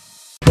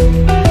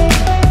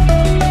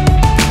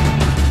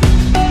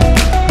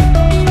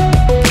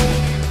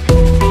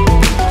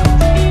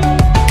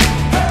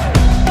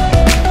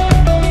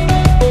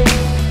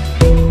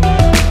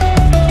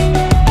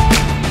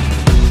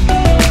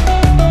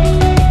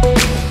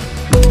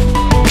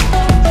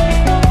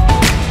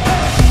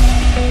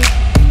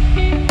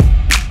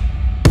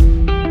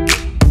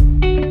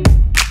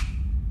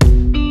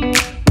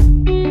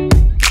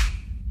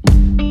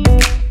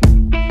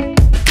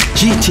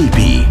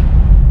 GTP,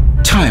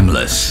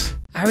 timeless.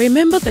 I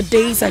remember the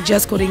days I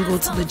just couldn't go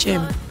to the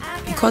gym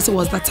because it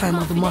was that time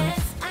of the month.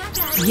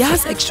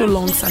 Yas extra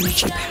long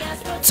sanitary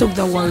pad took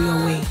the worry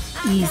away.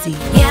 Easy.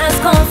 Yas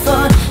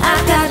comfort,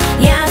 I got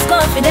Yas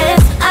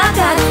confidence, I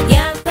got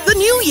Yas. The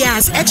new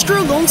Yas extra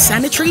long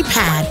sanitary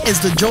pad is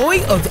the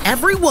joy of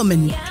every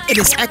woman. It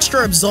is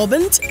extra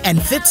absorbent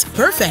and fits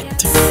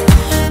perfect.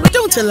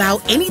 Don't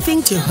allow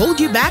anything to hold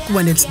you back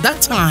when it's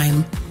that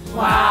time.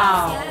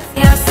 Wow.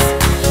 Yes.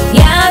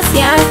 Yes,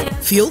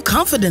 yes. Feel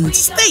confident,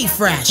 stay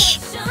fresh.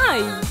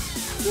 Hi.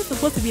 Is it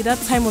supposed to be that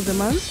time of the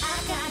month?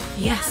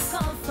 Yes.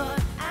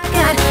 I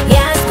got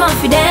Yas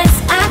confidence,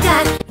 I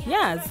got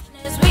Yes.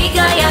 We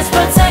got Yas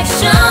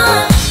protection,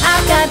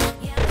 I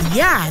got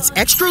Yas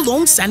extra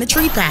long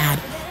sanitary pad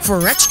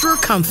for extra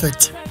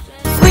comfort.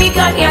 We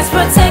got Yas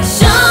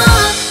protection.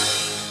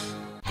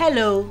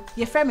 Hello,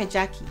 your friend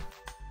Jackie.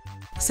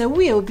 So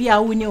we will be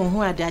a winning on who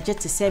are the jet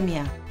to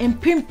semia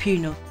and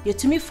pimpino. You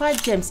to me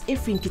 5 gems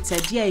if in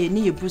Kitadia, you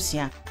need your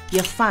brucia,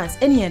 your fans,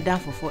 any and down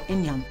for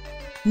anyam.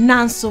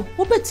 Nanso,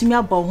 who bet to me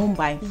about home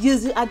by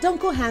using a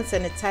Donko hand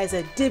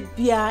sanitizer,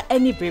 debia,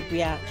 any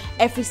bribia.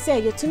 Every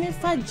say you to me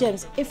 5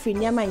 gems if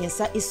in Yama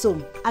Yasa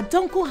isum. A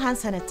Donko hand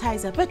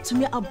sanitizer, bet to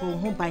me about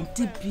home by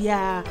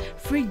debia,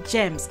 free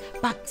gems,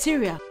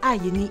 bacteria,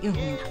 you need in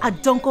home. A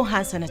Donko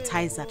hand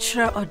sanitizer,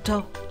 sure or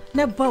do.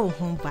 Never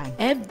home by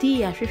FD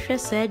Ashrisha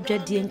said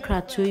Jadian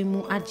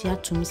Kratoimu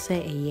Ajia Tum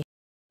say eye.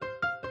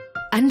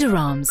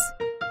 Underarms.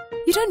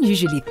 You don't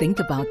usually think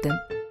about them.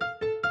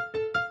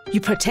 You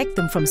protect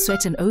them from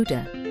sweat and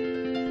odor.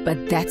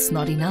 But that's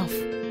not enough.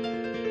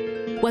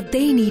 What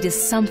they need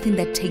is something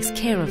that takes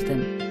care of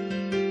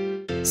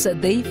them. So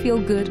they feel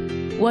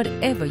good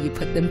whatever you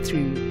put them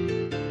through.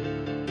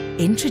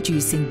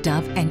 Introducing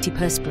Dove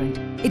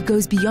Antiperspirant. It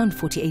goes beyond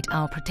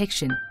 48-hour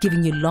protection,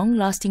 giving you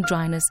long-lasting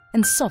dryness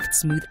and soft,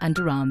 smooth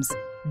underarms.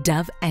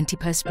 Dove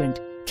Antiperspirant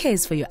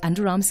cares for your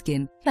underarm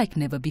skin like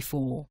never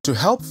before. To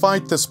help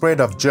fight the spread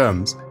of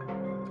germs,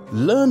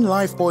 learn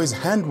Lifebuoy's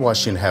hand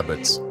washing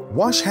habits.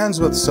 Wash hands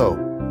with soap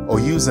or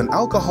use an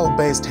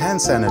alcohol-based hand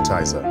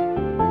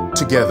sanitizer.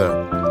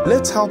 Together,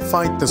 let's help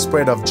fight the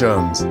spread of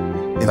germs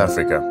in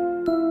Africa.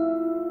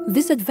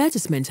 This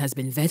advertisement has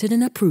been vetted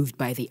and approved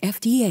by the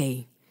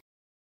FDA.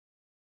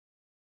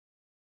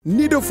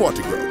 Nido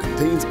Fortigrow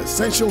contains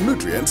essential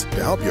nutrients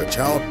to help your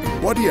child be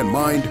body and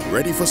mind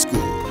ready for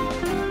school.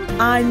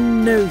 I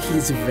know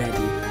he's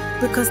ready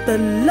because the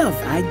love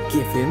I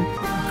give him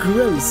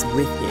grows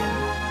with him.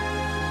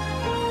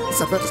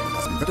 This advertisement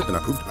has been vetted and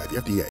approved by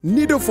the FDA.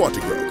 Nido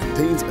Fortigrow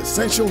contains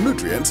essential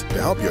nutrients to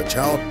help your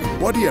child be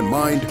body and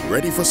mind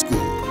ready for school.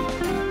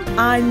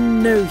 I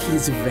know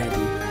he's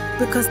ready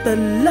because the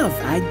love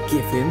I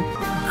give him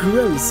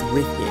grows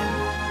with him.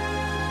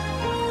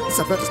 This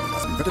advertisement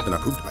has been vetted and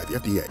approved by the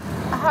FDA.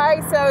 Hi,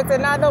 so it's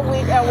another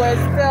week and we're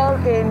still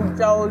in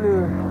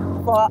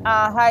Jolu for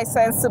our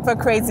Hisense Super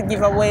Crazy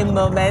giveaway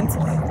moment.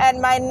 And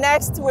my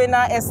next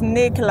winner is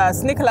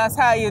Nicholas. Nicholas,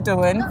 how are you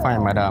doing?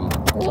 Fine, madam.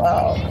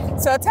 Wow.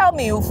 So tell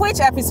me, which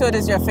episode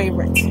is your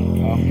favorite?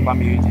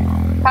 Kwame Eugene.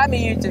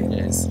 Kwame Eugene?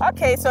 Yes.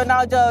 Okay, so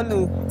now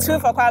Jolu, 2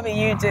 for Kwame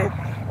Eugene.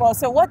 Well,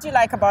 so what do you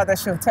like about the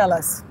show? Tell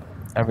us.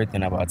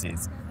 Everything about it.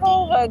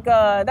 Oh my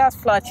God, that's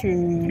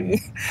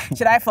flattery.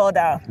 Should I fall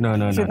down?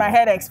 No. Should my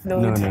head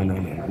explode? No.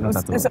 Not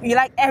at all. So you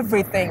like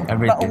everything?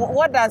 Everything. But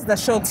what does the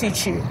show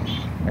teach you?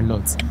 A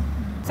lot.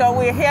 So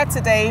we're here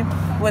today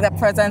with a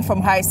present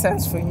from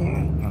Hisense for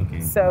you.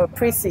 Okay. So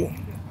Prissy.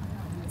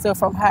 So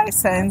from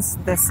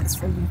Hisense, this is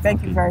for you.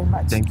 Thank you very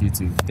much. Thank you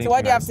too. So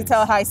what do you have to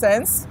tell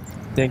Hisense?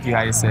 Thank you,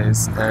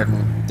 Hisense,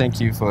 and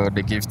thank you for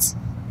the gift.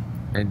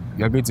 And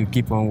you're going to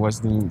keep on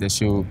watching the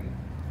show.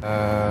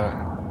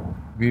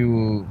 We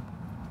will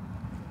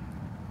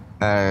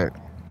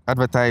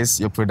advertise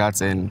your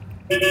products and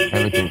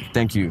everything.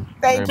 Thank you.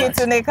 Thank you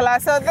to Nicola.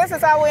 So this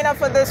is our winner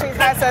for this week's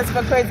Hisense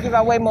for Crazy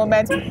Giveaway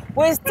moment.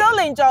 We still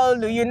enjoy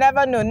Olu. You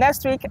never know.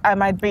 Next week, I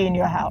might be in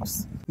your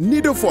house.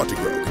 Nido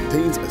Fortigrow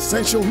contains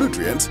essential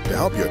nutrients to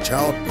help your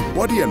child be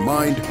body and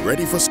mind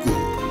ready for school.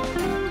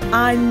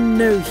 I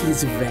know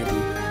he's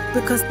ready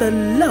because the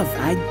love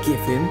I give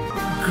him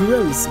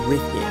grows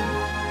with him.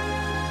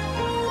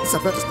 This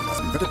advertisement has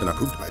been vetted and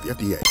approved by the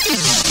FDA.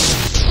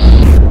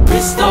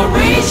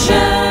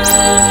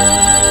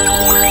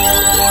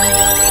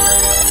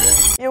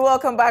 You're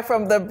welcome back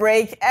from the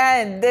break,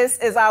 and this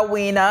is our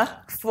winner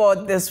for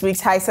this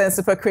week's Hisense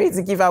Super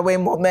Crazy Giveaway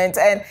moment,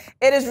 and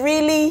it is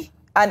really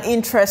an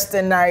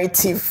interesting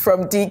narrative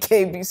from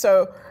DKB.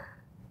 So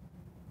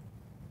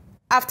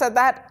after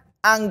that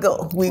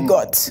angle we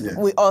got,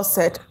 we all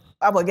said,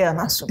 Abigail.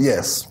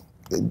 Yes,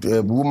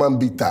 woman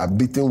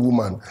beating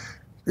woman.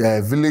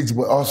 Yeah, village,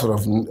 but all sort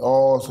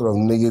of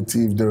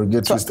negative,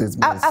 derogatory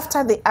statements.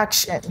 After the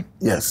action,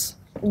 yes,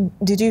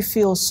 did you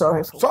feel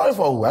sorry for? Sorry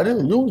for who? I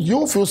didn't. You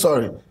don't feel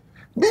sorry.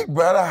 Big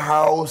Brother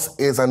house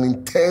is an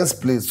intense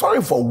place.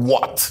 Sorry for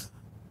what?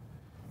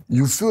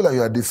 You feel like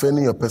you are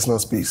defending your personal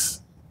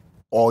space,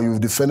 or you've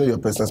defended your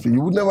personal space.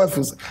 You would never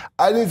feel.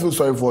 I didn't feel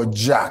sorry for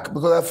Jack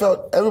because I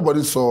felt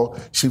everybody saw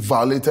she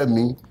violated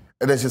me,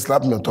 and then she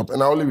slapped me on top,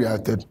 and I only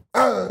reacted.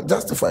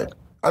 Justified.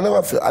 I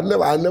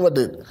never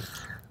did.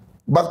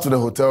 Back to the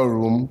hotel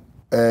room,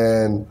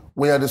 and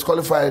when you're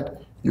disqualified,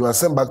 you are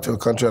sent back to your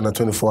country under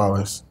 24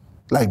 hours.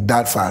 Like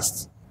that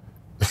fast.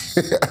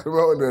 I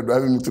remember when they were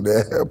driving me to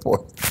the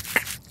airport.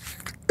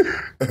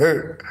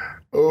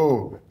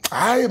 Oh,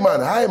 hi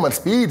man,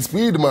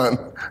 speed, man.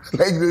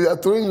 Like they are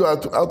throwing you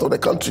out of the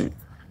country.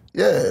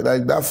 Yeah,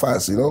 like that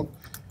fast, you know.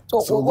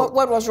 So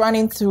what was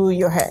running through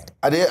your head?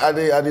 At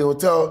the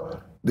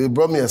hotel, they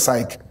brought me a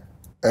psych,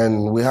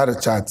 and we had a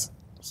chat.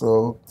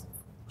 So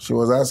she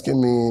was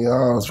asking me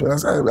how I was feeling. I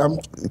said,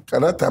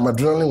 at that time,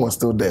 adrenaline was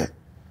still there.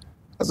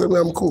 I said,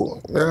 I'm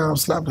cool. Yeah, I'll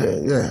slap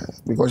her. Yeah,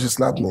 because she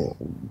slapped me.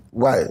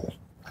 Why?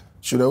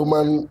 Should a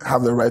woman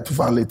have the right to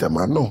violate a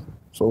man? No.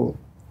 So,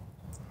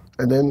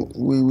 and then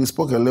we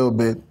spoke a little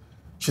bit.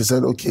 She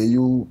said, okay,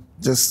 you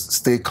just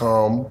stay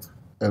calm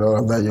and all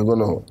of that. You're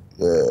going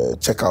to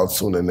check out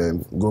soon and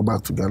then go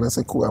back to Ghana. I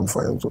said, cool, I'm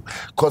fine.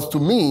 Because to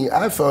me,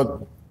 I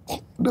felt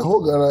the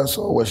whole Ghana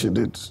saw what she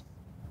did.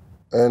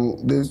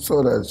 And they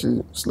saw that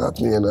she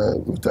slapped me and I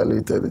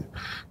retaliated.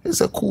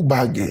 It's a cool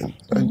bargain.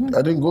 Mm-hmm.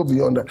 I didn't go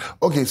beyond that.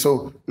 Okay,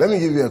 so let me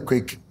give you a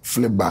quick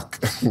flip back.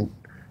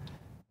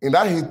 In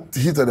that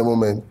heat of the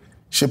moment,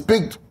 she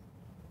picked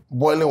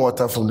boiling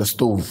water from the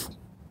stove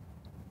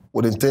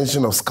with the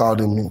intention of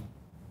scalding me.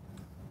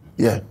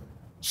 Yeah.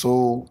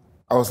 So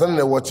I was standing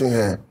there watching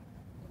her.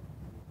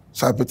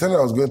 So I pretended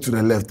I was going to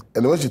the left.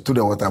 And when she took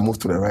the water, I moved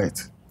to the right.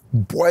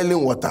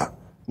 Boiling water.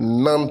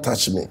 None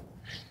touched me.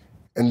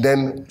 And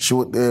then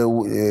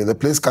the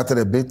place scattered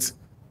a bit,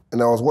 and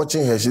I was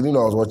watching her. She didn't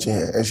know I was watching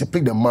her. And she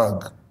picked a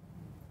mug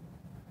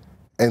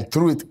and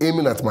threw it,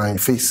 aiming at my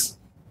face.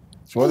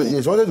 She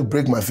wanted to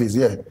break my face,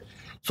 yeah.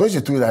 So when she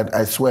threw it,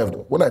 I swerved.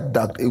 When I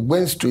ducked, it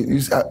went straight.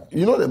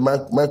 You know the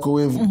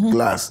microwave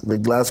glass, the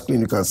glass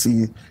screen you can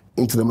see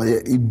into the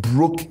microwave. It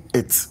broke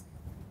it.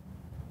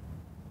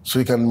 So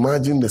you can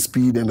imagine the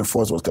speed and the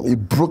force was coming.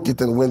 It broke it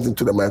and went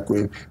into the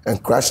microwave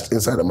and crashed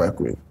inside the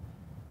microwave.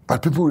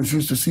 But people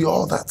refused to see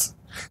all that.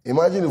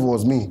 Imagine if it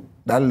was me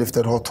that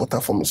lifted hot water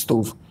from the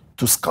stove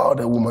to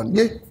scald a woman.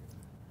 Yeah,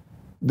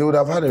 they would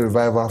have had a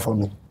revival for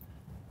me.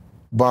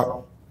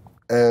 But,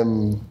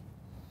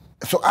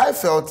 so I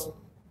felt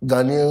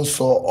Ghanaians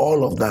saw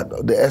all of that,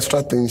 the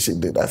extra things she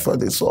did. I felt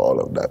they saw all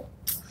of that.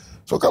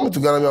 So coming to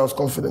Ghana, I was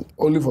confident,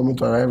 only for me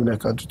to arrive in the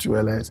country to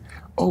realize,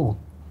 oh,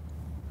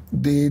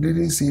 they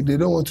didn't see, they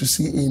don't want to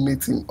see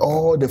anything.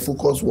 All the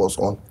focus was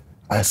on,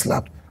 I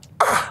slapped.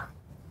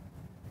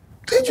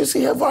 Did you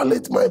see her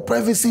violate my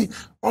privacy?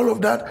 All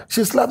of that.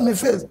 She slapped me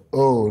first.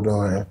 Oh,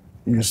 no,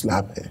 you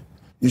slap her.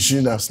 You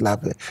shouldn't have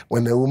slapped her.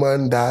 When a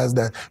woman does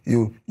that,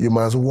 you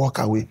must walk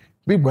away.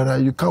 Big brother,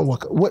 you can't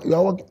walk. You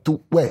are walking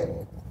to where?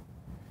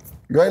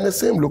 You are in the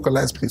same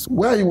localized place.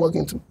 Where are you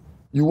walking to?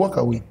 You walk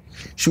away.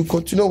 She'll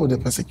continue with the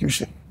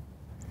persecution.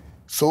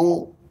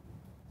 So,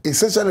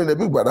 essentially, in the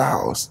Big Brother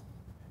house,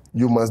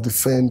 you must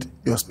defend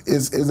your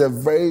space. It's a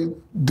very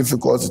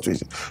difficult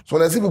situation. So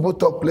when I see people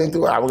talk plenty,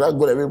 I'm going to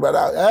go to everybody.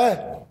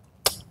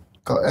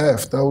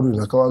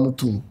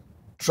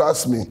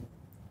 Trust me.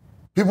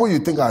 People you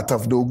think are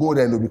tough, they'll go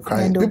there and they'll be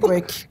crying. And they'll People,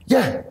 break.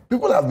 yeah,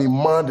 people have been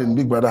mad in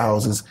Big Brother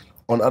houses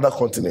on other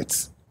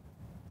continents.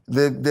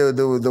 There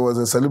was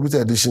a celebrity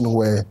edition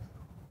where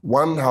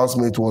one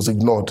housemate was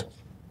ignored.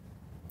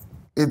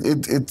 It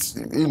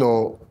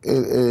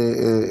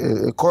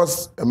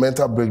caused a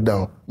mental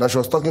breakdown. Now she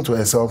was talking to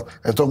herself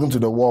and talking to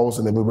the walls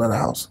in the Big Brother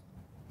house.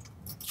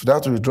 So they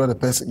have to withdraw the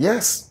person.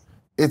 Yes,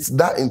 it's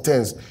that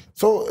intense.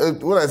 So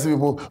when I see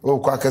people,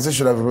 Kwakese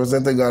should have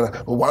represented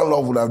Ghana, One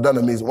Love would have done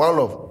amazing. One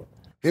Love.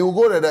 He will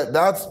go there,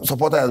 that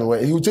supporter has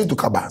wear. He will change to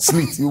Kaba,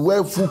 slit. He will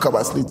wear full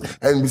Kaba slit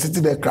and be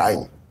sitting there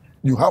crying.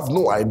 You have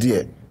no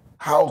idea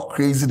how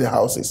crazy the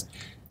house is.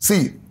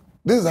 See,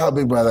 this is how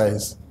Big Brother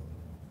is.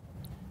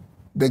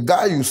 The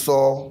guy you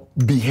saw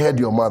behead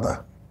your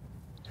mother.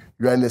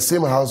 You are in the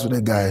same house with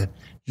the guy.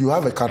 You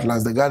have a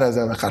cutlass. The guy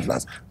doesn't have a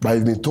cutlass, but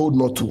you've been told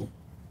not to.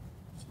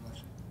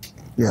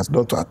 Yes,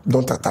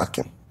 don't attack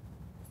him.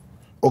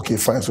 Okay,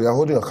 fine. So you're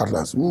holding your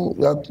cutlass. You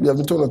have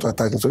been told not to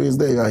attack him. So he's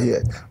there, you are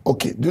here.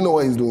 Okay, do you know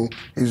what he's doing?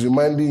 He's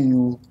reminding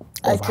you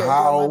of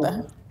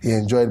how he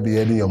enjoyed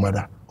beheading your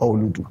mother. What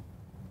will you do?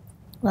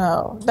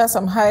 Wow, that's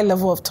some high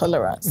level of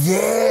tolerance.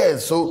 Yeah,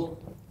 so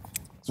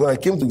when I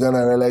came to Ghana,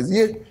 I realized,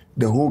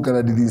 the whole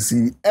Ghana didn't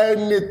see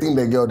anything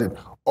the girl did.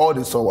 All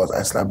they saw was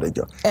I slapped the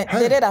girl. And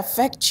did it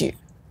affect you?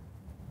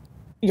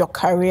 Your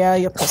career,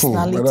 your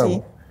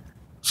personality?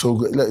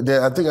 So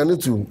I think I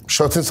need to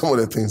shorten some of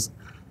the things.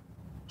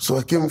 So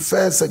I came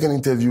first, second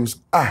interviews.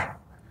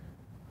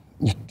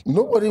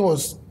 Nobody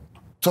was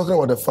talking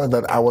about the fact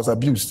that I was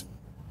abused.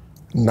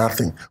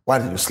 Nothing. Why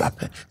did you slap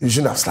her? You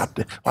shouldn't have slapped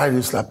her. Why did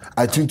you slap her?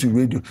 I tuned to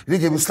radio. You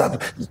didn't give me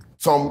slap.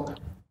 Some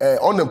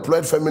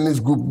unemployed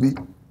feminist group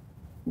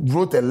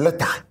wrote a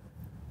letter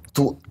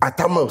to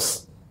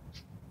Atamos.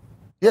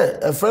 Yeah,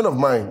 a friend of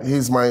mine,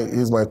 he's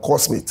my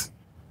coursemate.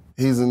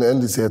 He's in the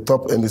NDC, a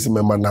top NDC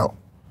member now.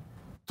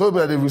 Told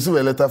me that they received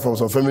a letter from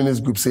some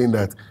feminist group saying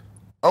that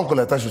Uncle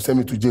Letta should send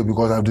me to jail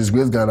because I've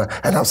disgraced Ghana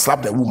and I've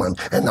slapped a woman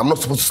and I'm not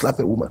supposed to slap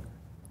a woman.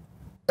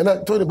 And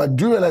I told him, but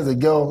do you realize the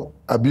girl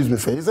abused me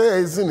fair? He said, yeah,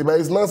 he's seen it, but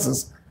it's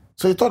nonsense.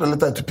 So he tore the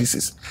letter into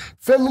pieces.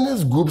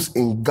 Feminist groups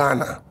in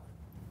Ghana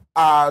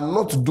are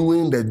not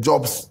doing the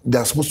jobs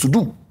they're supposed to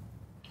do.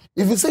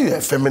 If you say you're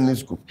a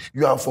feminist group,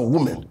 you are for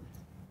women,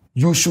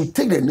 you should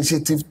take the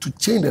initiative to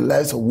change the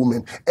lives of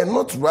women and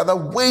not rather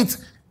wait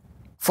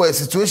for a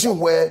situation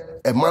where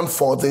a man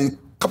falls, they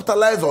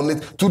capitalize on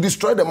it to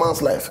destroy the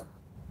man's life.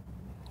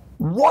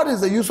 What is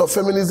the use of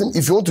feminism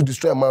if you want to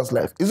destroy a man's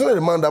life? It's not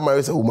a man that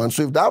marries a woman.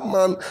 So if that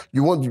man,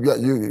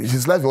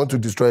 his life you want to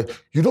destroy,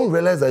 you don't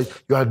realize that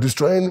you are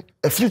destroying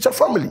a future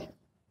family.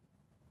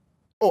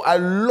 Oh, I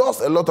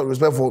lost a lot of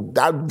respect for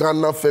that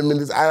Ghana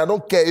feminist. I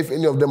don't care if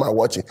any of them are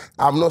watching.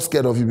 I'm not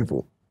scared of you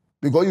people.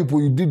 Because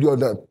you did your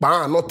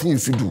nothing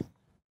if you do.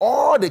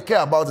 All they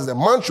care about is a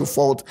man should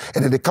fault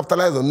and then they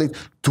capitalize on it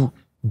to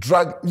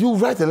drag. You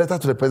write a letter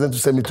to the president to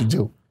send me to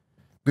jail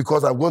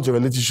because I've gone to a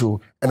reality show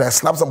and I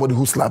slapped somebody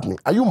who slapped me.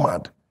 Are you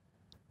mad?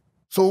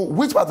 So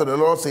which part of the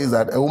law says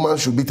that a woman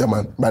should beat a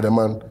man, but a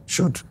man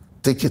should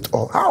take it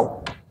off?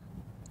 How?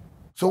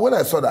 So when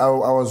I saw that, I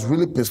was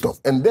really pissed off.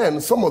 And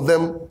then some of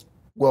them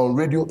were on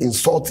radio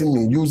insulting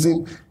me,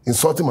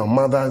 insulting my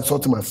mother,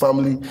 insulting my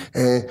family,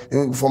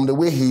 from the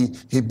way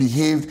he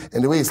behaved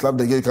and the way he slapped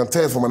the girl. You can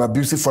tell it's from an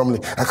abusive family.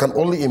 I can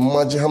only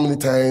imagine how many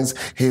times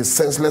his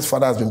senseless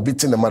father has been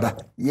beating the mother.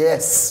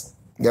 Yes,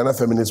 Ghana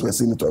feminists were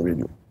seeing it on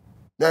radio.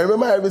 Now, I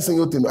remember every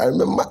single thing. I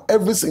remember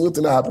every single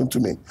thing that happened to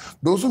me.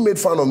 Those who made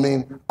fun of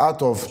me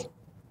out of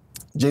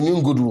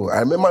genuine goodwill, I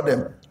remember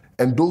them.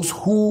 And those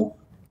who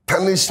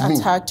tarnished me.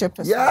 Attacked your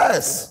person.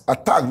 Yes,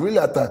 really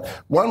attacked.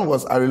 One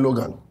was Ari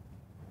Logan.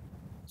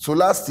 So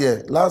last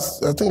year,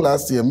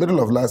 middle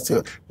of last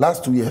year,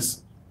 last 2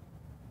 years,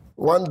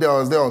 one day I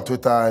was there on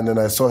Twitter and then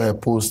I saw her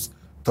post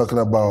talking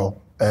about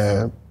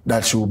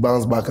that she will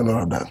bounce back and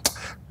all of that.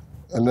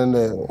 And then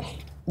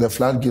the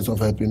floodgates of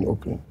her being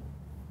open.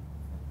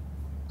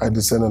 I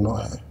descended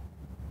on her.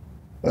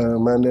 I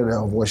reminded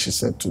her of what she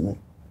said to me.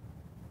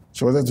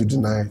 She wanted to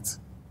deny it.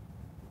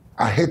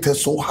 I hate her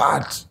so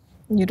hard.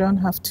 You don't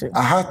have to.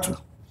 I had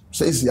to.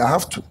 Stacey, I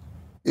have to.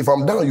 If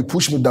I'm down, you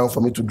push me down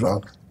for me to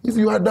drown. If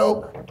you are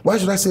down, why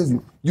should I save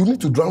you? You need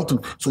to drown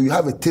too, so you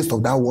have a taste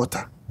of that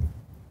water.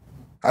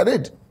 I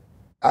did.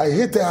 I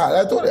hated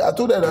her. I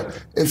told her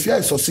that if you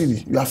are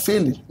succeeding, you are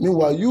failing.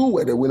 Meanwhile, you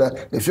were the winner.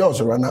 If you are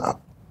a runner-up,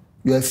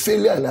 you are a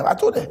failure in life. I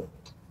told her.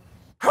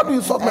 How do you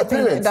insult my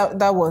parents?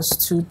 That was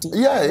too deep.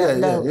 Yeah.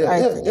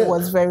 It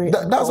was very...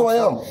 That's who I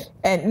am.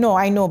 And no,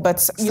 I know,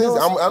 but...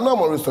 I'm not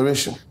on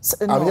restoration.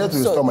 I'm here to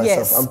restore myself.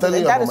 Yes, I'm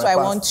telling you about my past. That is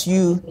why I want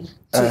you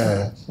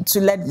to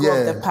let go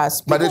of the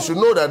past. But they should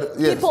know that...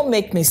 Yes. People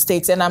make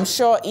mistakes, and I'm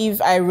sure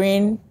if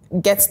Irene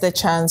gets the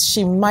chance,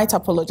 she might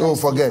apologize. Don't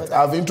forget,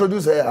 I've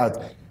introduced her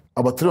at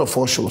about 3 or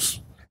 4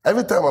 shows.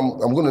 Every time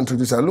I'm going to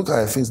introduce her, I look at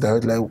her face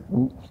directly like,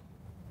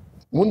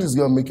 won't this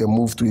girl make a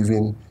move to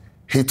even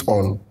hate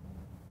on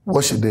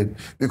what she did.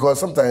 Because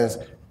sometimes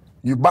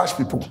you bash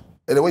people,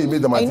 and then when you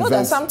meet them at I know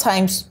events, that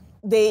sometimes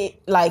they,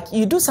 like,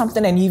 you do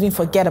something and you even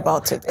forget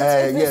about it.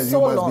 yes, so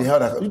you must long. be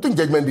held. You think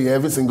judgment day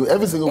every single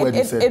word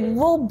you say. It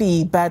will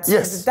be, but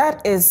Yes.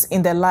 that is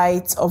in the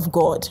light of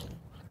God.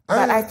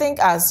 But I think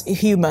as a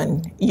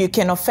human, you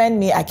can offend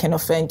me, I can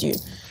offend you.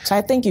 So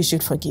I think you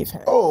should forgive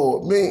her.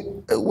 Oh, me,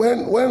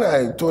 when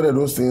I told her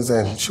those things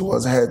and she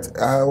was hurt,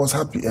 I was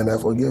happy and I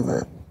forgave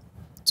her.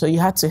 So you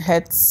had to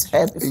hurt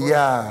her before?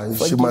 Yeah,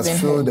 she must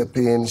feel the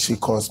pain she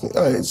caused me.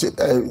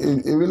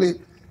 It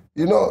really,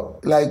 you know,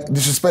 like,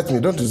 disrespect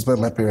me. Don't disrespect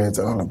my parents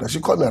and all of that.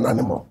 She called me an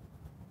animal.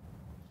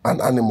 And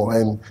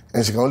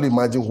she can only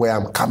imagine where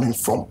I'm coming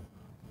from.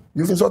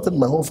 You've insulted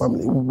my whole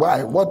family.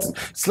 Why? What?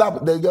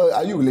 Slap the girl,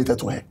 are you related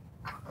to her?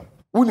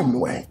 Wouldn't know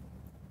why.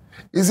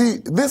 You see,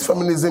 this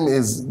feminism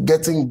is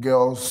getting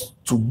girls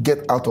to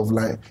get out of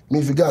line. I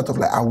mean, if you get out of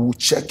line, I will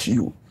check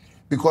you.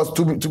 Because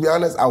to be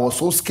honest, I was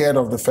so scared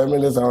of the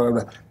feminists and all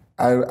of that.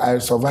 I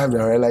survived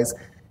and I realized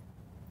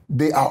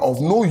they are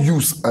of no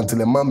use until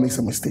a man makes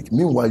a mistake.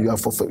 Meanwhile, you are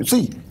for...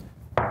 See,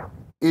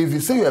 if you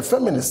say you're a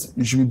feminist,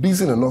 you should be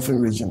busy in an orphan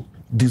region,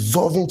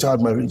 dissolving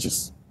child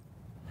marriages.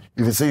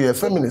 If you say you're a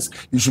feminist,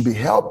 you should be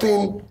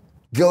helping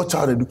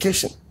girl-child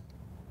education.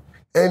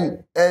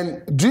 And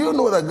do you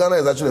know that Ghana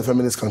is actually a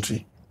feminist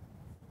country?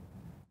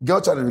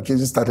 Girl-child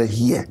education started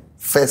here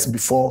first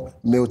before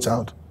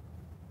male-child.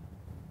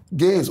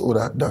 Gay is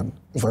older than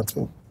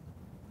infantile.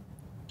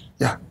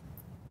 Yeah.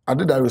 I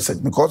did that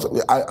research because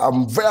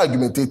I'm very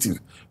argumentative.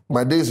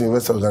 My days in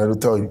University of Ghana, I will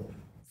tell you.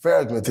 Very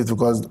argumentative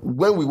because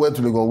when we went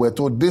to Legon, we were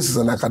told this is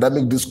an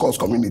academic discourse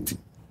community.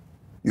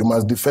 You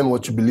must defend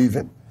what you believe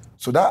in.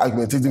 So that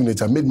argumentative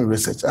nature made me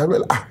research. I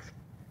realized,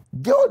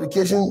 girl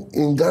education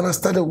in Ghana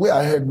started way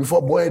ahead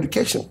before boy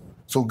education.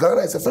 So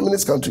Ghana is a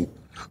feminist country.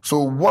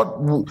 So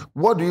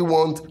what do you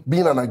want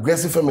being an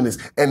aggressive feminist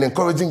and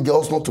encouraging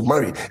girls not to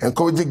marry,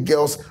 encouraging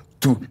girls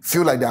to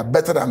feel like they are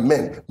better than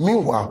men?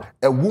 Meanwhile,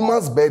 a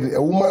woman's burden,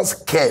 a woman's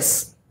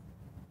curse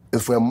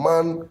is for a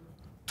man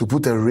to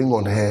put a ring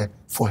on her,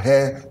 for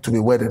her to be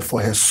wedded,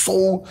 for her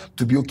soul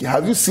to be okay.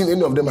 Have you seen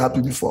any of them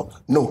happy before?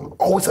 No,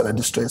 always under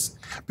distress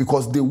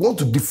because they want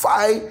to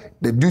defy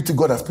the duty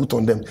God has put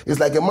on them. It's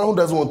like a man who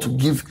doesn't want to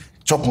give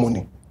chop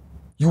money.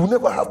 You will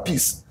never have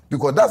peace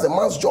because that's a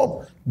man's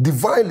job.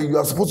 Divinely, you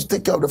are supposed to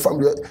take care of the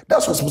family.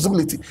 That's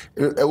responsibility.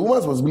 A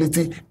woman's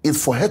responsibility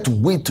is for her to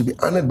wait to be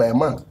honored by a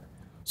man.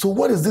 So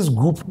what is this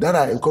group that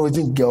are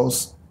encouraging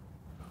girls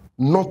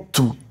not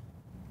to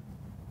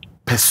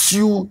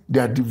pursue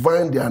their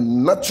divine, their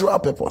natural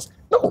purpose?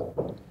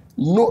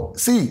 No.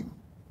 See,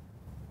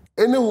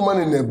 any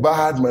woman in a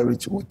bad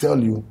marriage will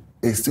tell you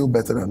it's still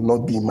better than not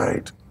being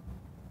married.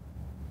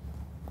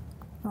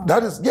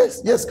 That is,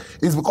 yes.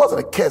 It's because of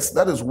the curse.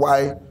 That is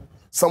why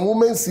some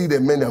women see the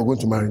men they are going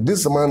to marry.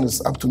 This man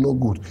is up to no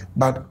good.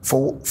 But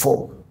for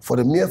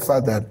the mere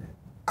fact that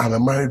I'm a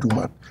married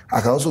woman,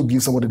 I can also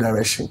give somebody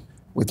direction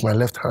with my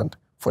left hand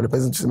for the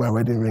person to see my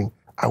wedding ring.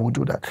 I will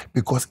do that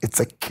because it's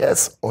a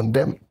curse on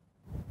them.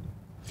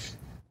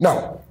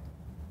 Now,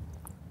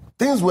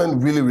 things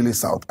went really, really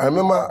south. I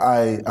remember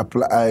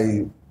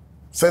I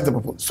sent a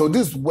proposal. So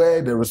this is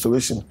where the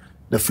restoration,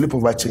 the flip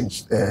over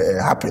change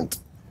happened.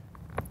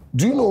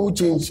 Do you know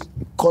who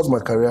caused my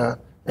career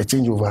a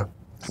changeover?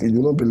 You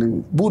do not believe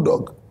it.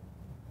 Bulldog.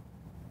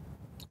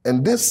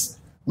 And this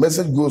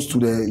message goes to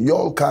the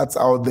young cats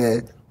out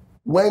there.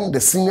 When the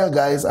senior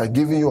guys are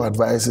giving you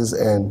advices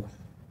and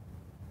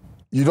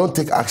you don't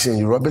take action,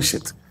 you rubbish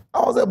it. I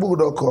was a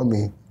Bulldog called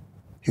me.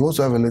 He wants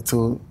to have a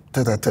little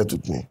tete-a-tete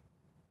with me.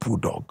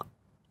 Bulldog,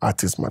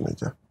 artist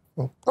manager.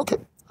 Okay.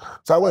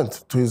 So I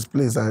went to his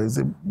place. I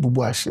said,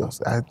 Bubu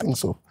Ashios. I think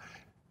so.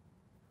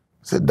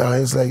 Sit down.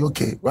 He's like,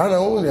 okay. Right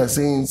now, they are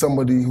saying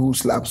somebody who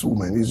slaps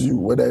women is you,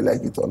 whether you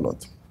like it or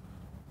not.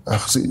 I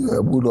say,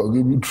 yeah, Bulldog,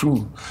 it be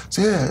true.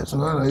 Say, yeah,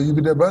 so you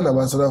be the brand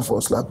ambassador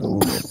for slapping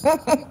women.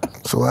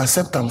 So I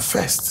accept them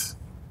first.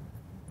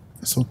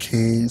 It's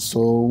okay. So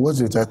what's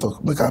your title?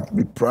 Make her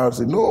be proud.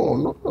 Say,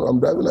 no, I'm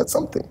driving at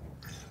something.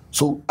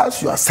 So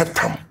as you accept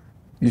them,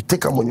 you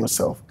take them on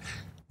yourself.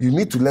 You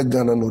need to let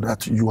Ghana know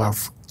that you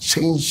have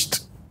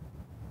changed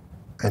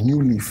a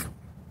new leaf.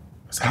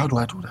 I said, how do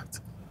I do that?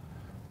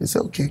 He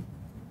said, okay.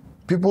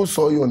 People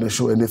saw you on the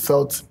show and they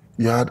felt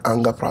you had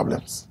anger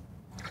problems.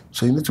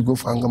 So you need to go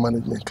for anger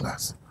management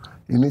class.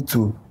 You need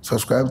to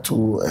subscribe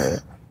to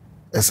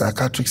a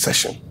psychiatric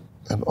session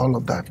and all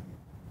of that.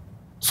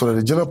 So that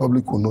the general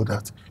public will know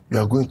that you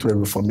are going through a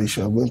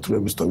reformation, you are going through a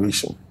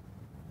restoration.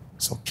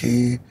 It's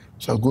okay.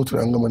 So I'll go to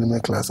the anger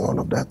management class and all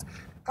of that.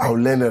 I'll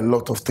learn a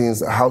lot of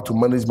things, how to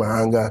manage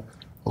my anger,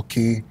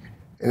 okay.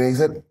 And he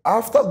said,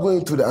 after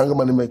going to the anger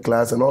management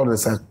class and all the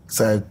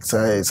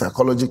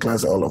psychology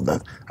class and all of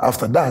that,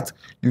 after that,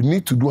 you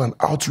need to do an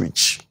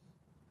outreach.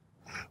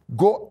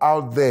 Go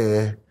out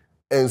there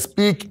and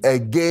speak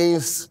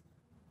against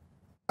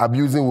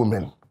abusing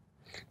women.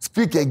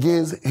 Speak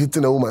against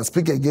hitting a woman.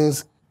 Speak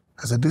against,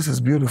 I said, this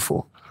is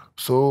beautiful.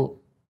 So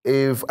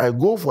if I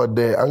go for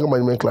the anger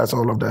management class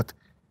and all of that,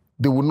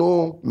 they will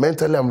know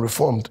mentally I'm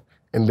reformed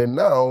And then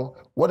now,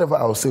 whatever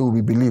I'll say will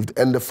be believed.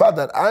 And the fact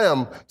that I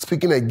am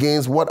speaking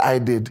against what I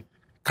did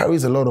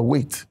carries a lot of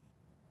weight.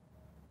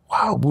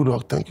 Wow,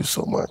 Bulldog, thank you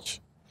so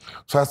much.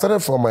 So I started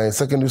from my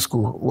secondary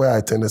school where I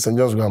attended St.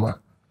 John's Grammar.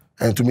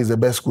 And to me, it's the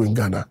best school in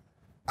Ghana.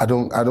 I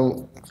don't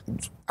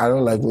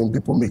like when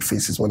people make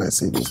faces when I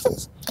say these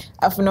things.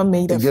 I've not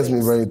made a face. It gets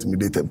me very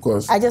intimidated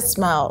because... I just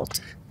smiled.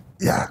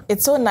 Yeah.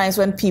 It's so nice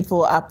when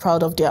people are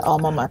proud of their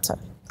alma mater.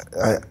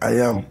 I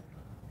am.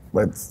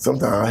 But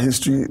sometimes our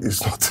history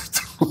is not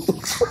true.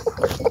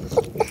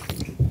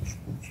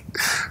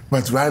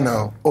 But right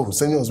now,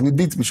 seniors, we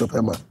beat Bishop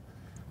Emma.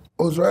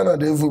 Right now,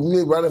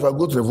 if I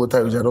go to the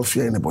voter, I don't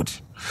fear anybody.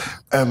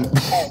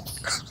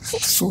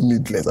 So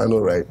needless, I know,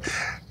 right?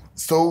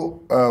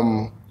 So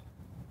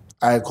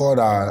I called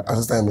our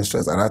assistant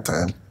mistress at that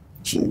time.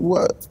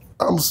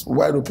 I'm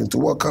wide open to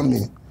welcome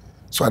me.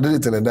 So I did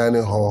it in the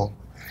dining hall.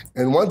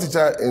 And one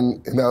teacher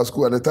in our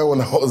school at the time when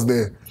I was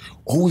there,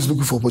 always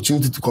looking for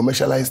opportunity to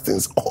commercialize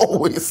things,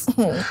 always.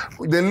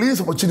 The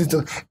least opportunity.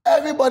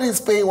 Everybody is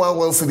paying 1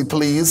 cedi,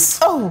 please.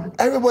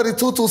 Everybody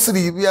 2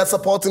 cedi, we are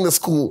supporting the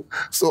school.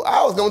 So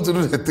I was going to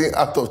do the thing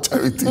out of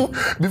charity.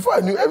 Before I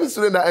knew, every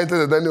student that entered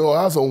the dining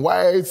hall had some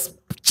white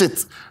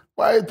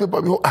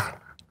paper.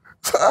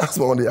 So I asked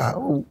one day,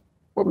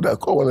 what would I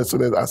call when the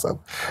students ask them?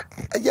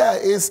 Yeah,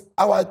 it's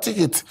our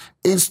ticket.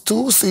 It's 2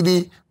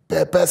 cedi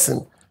per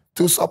person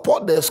to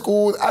support the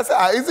school. I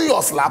said, is it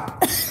your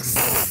slap?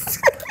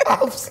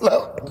 I'm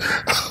slapped.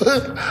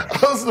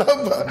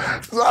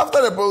 So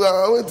after the program,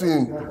 I went to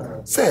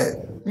him.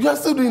 Said, you are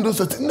still doing those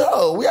things?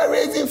 No, we are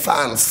raising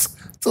funds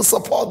to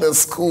support the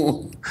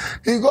school.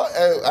 He got,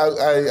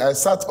 I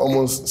sat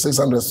almost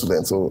 600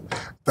 students, so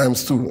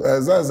times 2.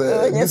 That's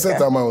a decent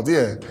amount,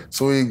 yeah.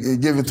 So he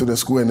gave it to the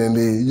school and then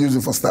they use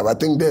it for staff. I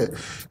think they're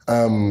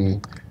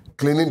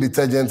cleaning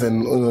detergent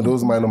and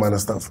those minor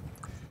stuff.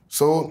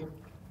 So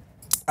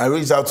I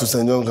reached out to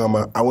St. John's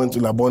Grammar. I went to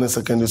Labone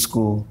Secondary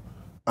School.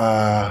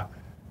 I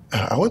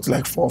went to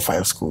like 4 or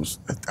 5 schools.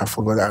 I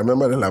forgot. I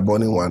remember the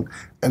Labone one.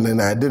 And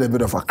then I did a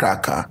bit of a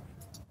cracker.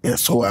 Yeah,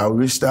 so I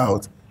reached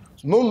out.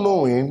 Not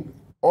knowing,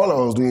 all I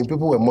was doing,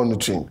 people were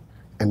monitoring.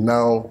 And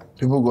now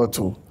people got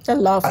to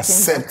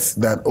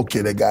accept that,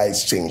 okay, the guy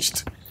has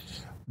changed.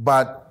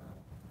 But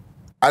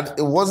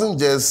it wasn't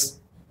just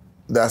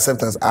the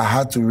acceptance. I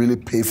had to really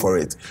pay for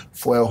it.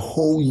 For a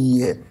whole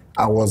year,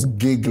 I was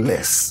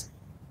gigless.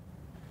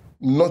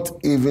 Not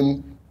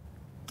even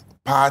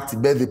party,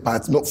 birthday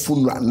party, not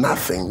funeral,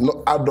 nothing, not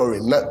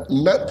adoring,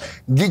 not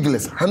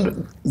gigless,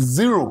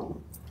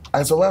 0.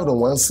 I survived on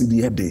 1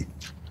 cedi a day.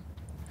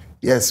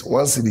 Yes,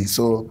 1 cedi.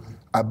 So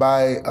I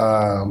buy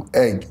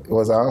egg. It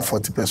was around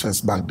 40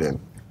 pesos back then.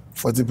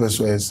 40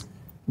 pesos,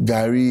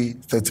 Gary,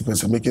 30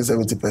 pesos, making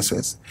 70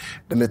 pesos.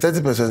 Then the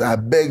 30 pesos, I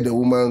begged the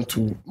woman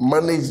to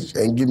manage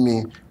and give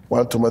me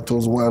 1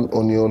 tomatoes, 1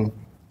 onion,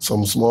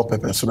 some small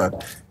pepper, so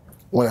that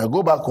when I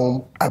go back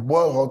home, I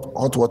boil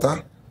hot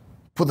water,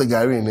 put the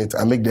Gary in it,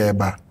 I make the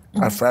eba.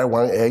 I fry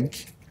 1 egg,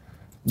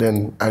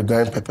 then I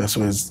grind pepper,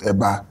 so it's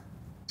eba,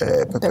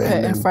 pepper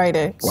and fried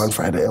eggs. 1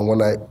 fried egg. And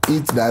when I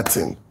eat that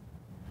thing,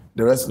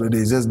 the rest of the day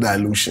is just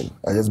dilution.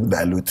 I just be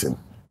diluting.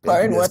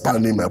 Pouring water.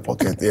 Expanding my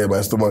pocket,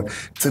 my stomach.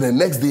 Till the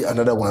next day,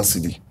 another 1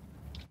 cedi.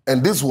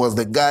 And this was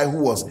the guy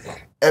who was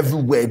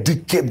everywhere,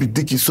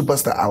 Dicky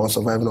superstar. I was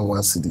surviving on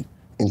 1 cedi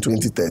in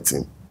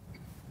 2013.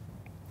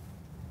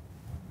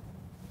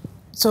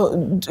 So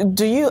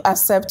do you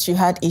accept you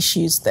had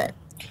issues then?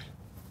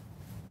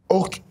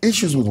 Okay,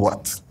 issues with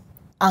what?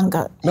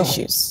 Anger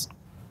issues.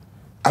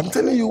 I'm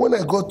telling you, when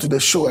I got to the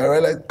show, I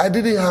realized I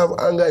didn't have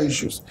anger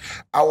issues.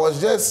 I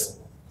was just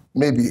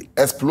maybe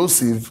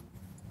explosive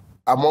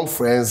among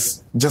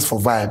friends just for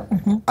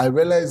vibe. I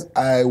realized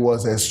I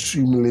was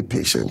extremely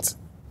patient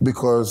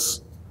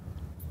because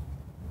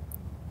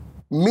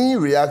me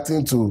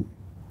reacting to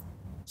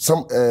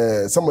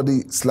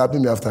somebody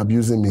slapping me after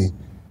abusing me,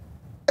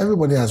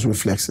 everybody has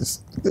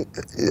reflexes.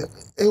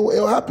 It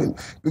will happen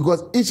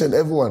because each and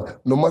everyone,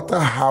 no matter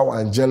how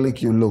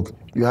angelic you look,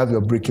 you have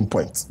your breaking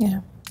point.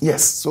 Yeah.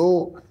 Yes.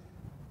 So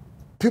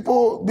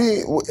people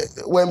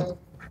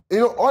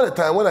all the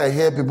time when I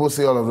hear people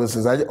say all of those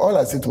things, all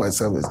I say to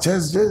myself is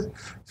just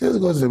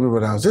go to the Big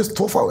Brother house, just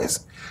 12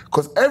 hours.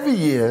 Because every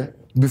year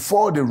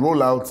before they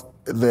roll out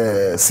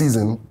the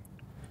season,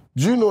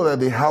 do you know that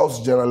they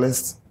house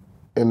journalists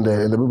in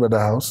the Big Brother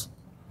house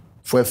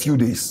for a few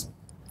days?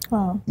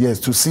 Oh. Yes,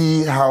 to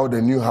see how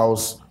the new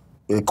house,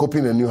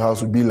 coping the new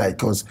house would be like,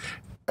 because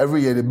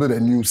every year they build a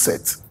new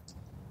set.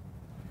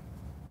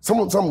 Some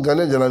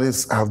Ghanaian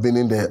journalists have been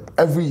in there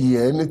every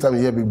year. Anytime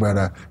you hear Big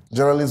Brother,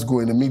 journalists go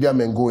in, the media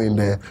men go in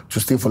there to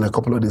stay for like a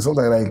couple of days,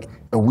 sometimes like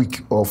a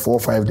week or 4 or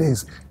 5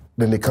 days.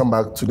 Then they come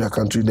back to their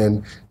country.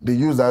 Then they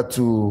use that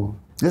to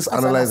just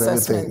analyze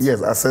everything.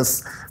 Yes,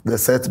 assess the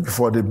set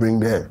before they bring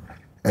their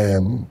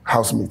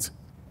housemate.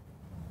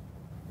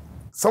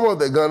 Some of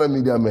the Ghana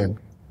media men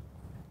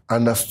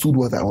understood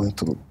what I went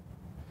through.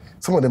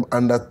 Some of them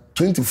under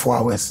 24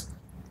 hours,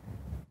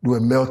 they were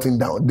melting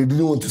down. They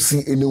didn't want to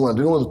see anyone.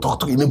 They didn't want to talk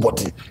to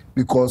anybody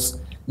because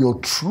your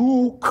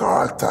true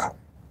character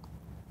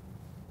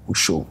would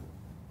show.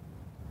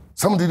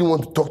 Some didn't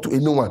want to talk to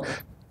anyone.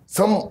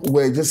 Some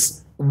were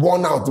just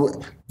worn out.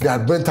 They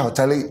had burnt out.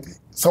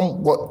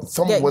 Some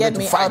wanted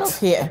to fight. Out of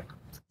here.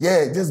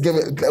 Yeah, just give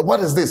me. What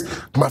is this?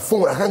 My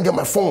phone. I can't get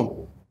my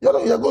phone.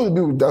 You're going to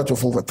be without your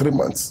phone for 3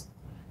 months,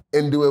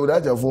 and they were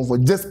without your phone for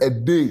just a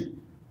day,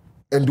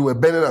 and they were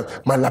burning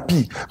out. My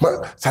lappy,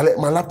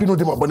 my lappy no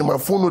dem, but my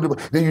phone no dem.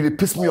 Then you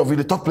piss me off.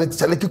 You talk plenty.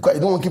 Chale, keep quiet.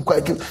 You don't want to keep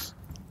quiet.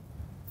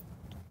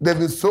 There've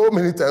been so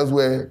many times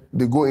where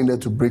they go in there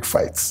to break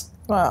fights.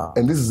 Wow.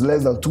 And this is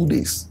less than 2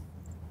 days,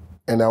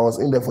 and I was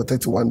in there for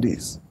 31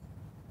 days.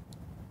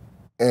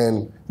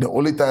 And the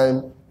only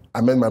time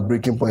I met my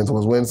breaking point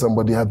was when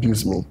somebody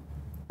abused me.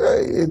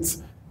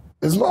 It's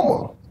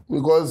normal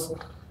because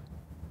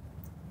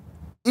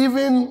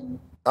even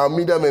our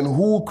media men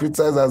who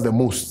criticize us the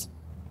most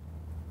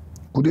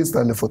couldn't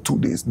stand there for 2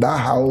 days. That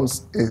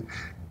house,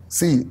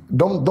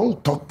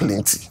 don't talk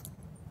plenty.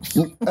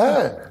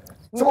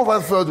 Some of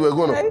us felt we were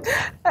going to.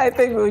 I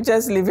think we'll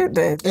just leave it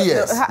there.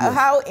 Yes.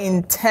 How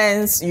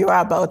intense you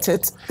are about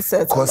it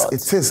says a lot. Because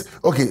it is.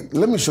 Okay,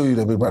 let me show you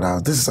the Big Brother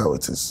house. This is how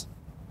it is.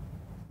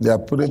 They are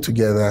putting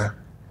together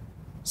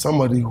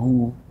somebody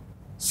who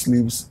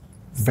sleeps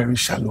very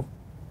shallow.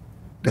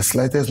 The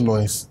slightest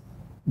noise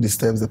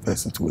disturbs the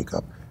person to wake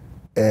up.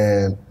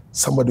 And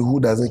somebody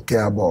who doesn't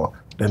care about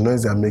the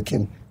noise they're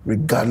making,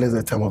 regardless of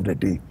the time of the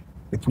day.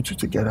 They put you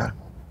together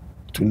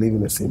to live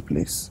in the same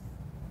place.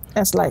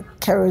 It's like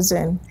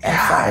kerosene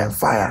and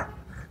fire.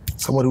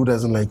 Somebody who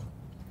doesn't like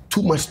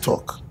too much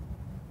talk.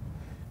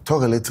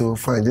 Talk a little,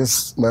 fine,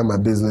 just mind my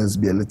business,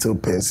 be a little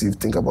pensive,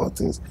 think about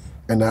things.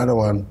 And the other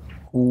one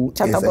who is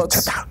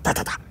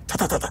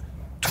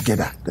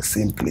together, the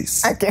same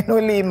place. I can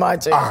only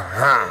imagine.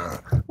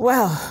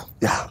 Well,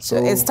 yeah. So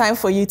it's time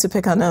for you to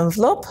pick an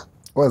envelope.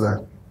 What's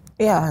that?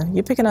 Yeah,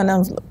 you're picking an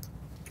envelope.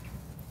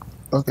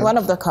 Okay. One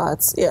of the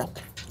cards, yeah.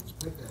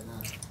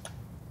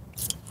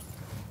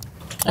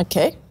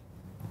 Okay.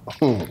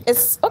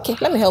 It's okay.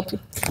 Let me help you.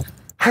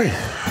 Hey,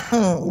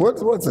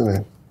 what's in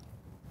it?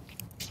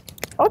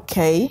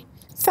 Okay.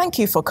 Thank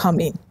you for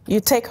coming. You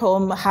take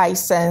home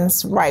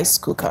Hisense rice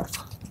cooker.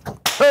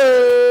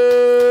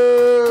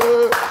 Hey,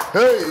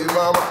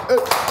 mama.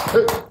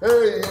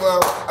 Hey,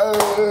 mama.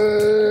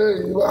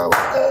 Hey, mama.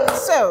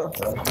 So,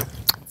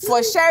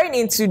 for sharing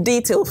into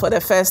detail for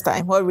the first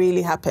time, what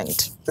really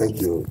happened?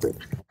 Thank you.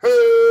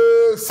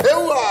 Hey,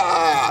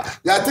 Sewa.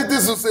 Yatiti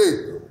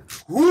Suse.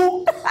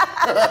 Who?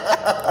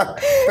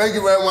 Thank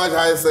you very much,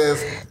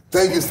 Hisense.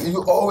 Thank you.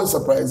 You always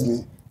surprise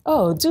me.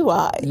 Oh, do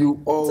I?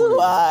 You always. Do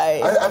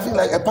I? I feel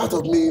like a part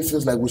of me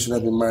feels like we should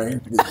have been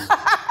married.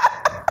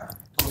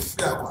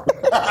 So,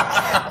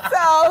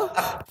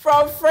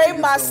 from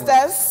Frame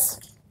Masters,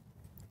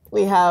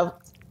 we have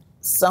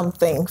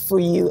something for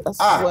you as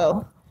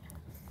well.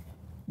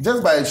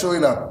 Just by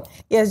showing up?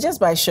 Yes, just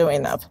by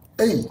showing up.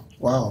 Hey,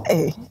 wow.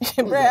 Hey,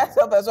 Brad,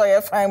 that's why you're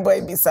a fine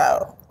boy,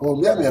 Bissau. Oh,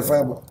 me, I'm a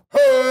fine boy.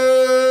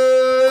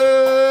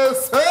 Hey,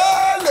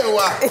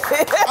 Selewa.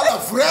 All our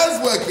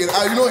friends working.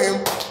 You know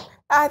him?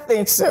 I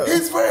think so.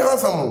 He's very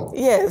handsome.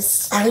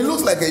 Yes. And he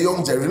looks like a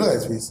young Jerry. Look at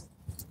his face.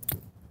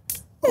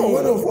 Oh,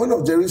 one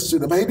of Jerry's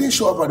children, but he didn't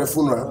show up at the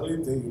funeral. I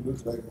only think he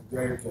looks like a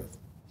Jerry.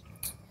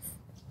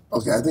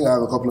 Okay, I think I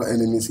have a couple of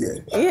enemies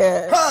here.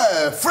 Yeah.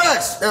 Hey,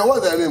 fresh! Hey,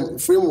 what's their name?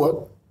 Frame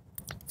what?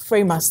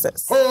 Frame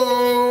Masters.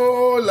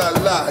 Oh, la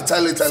la.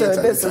 Charlie. So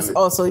this is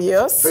also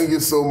yours. Thank you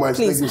so much.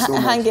 Please, Thank you so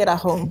much. hang it at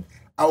home.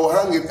 I will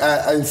hang it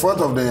in front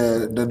of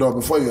the door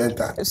before you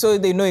enter. So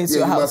they know it's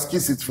your house. You must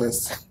kiss it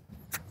first.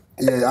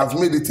 Yeah, I've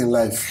made it in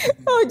life.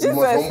 Oh, Jesus. You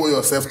must humble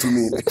yourself to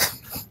me.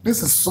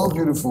 This is so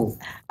beautiful.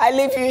 I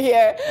leave you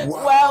here.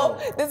 Wow. Well,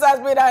 this has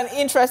been an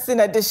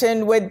interesting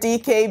edition with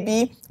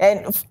DKB.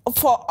 And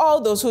for all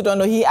those who don't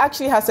know, he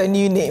actually has a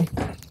new name.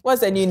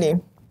 What's the new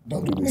name?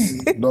 Don't do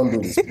this. Don't do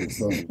this, please.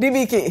 Don't do this.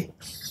 DBK.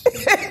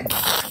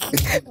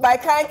 By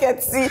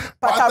Kanketsi,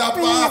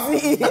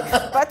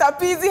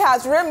 Patapizzi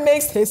has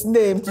remixed his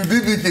name to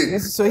DBK.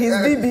 So he's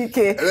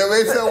DBK. And then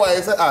when he said why,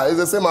 he said, it's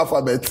the same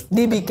alphabet.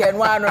 DBK,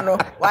 no, I don't know.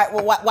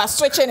 We're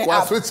switching it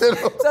up. So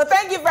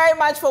thank you very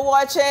much for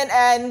watching,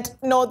 and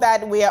know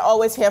that we are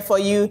always here for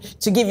you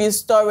to give you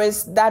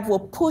stories that will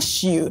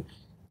push you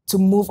to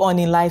move on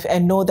in life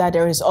and know that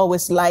there is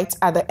always light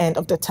at the end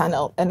of the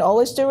tunnel. And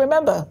always do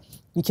remember,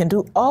 you can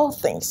do all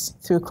things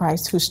through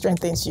Christ who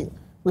strengthens you.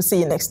 We'll see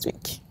you next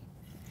week.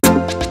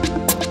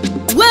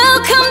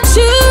 Welcome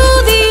to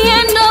the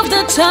end of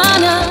the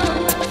tunnel.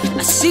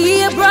 I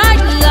see a bright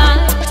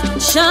light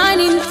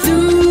shining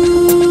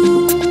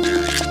through,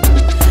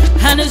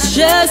 and it's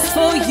just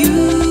for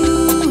you.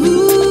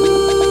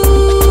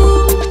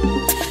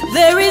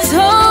 There is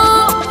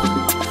hope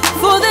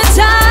for the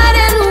tired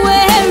and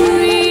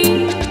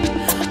weary.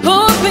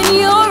 Open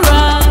your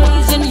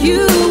eyes and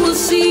you will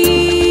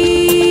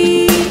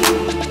see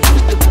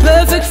the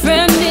perfect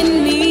friend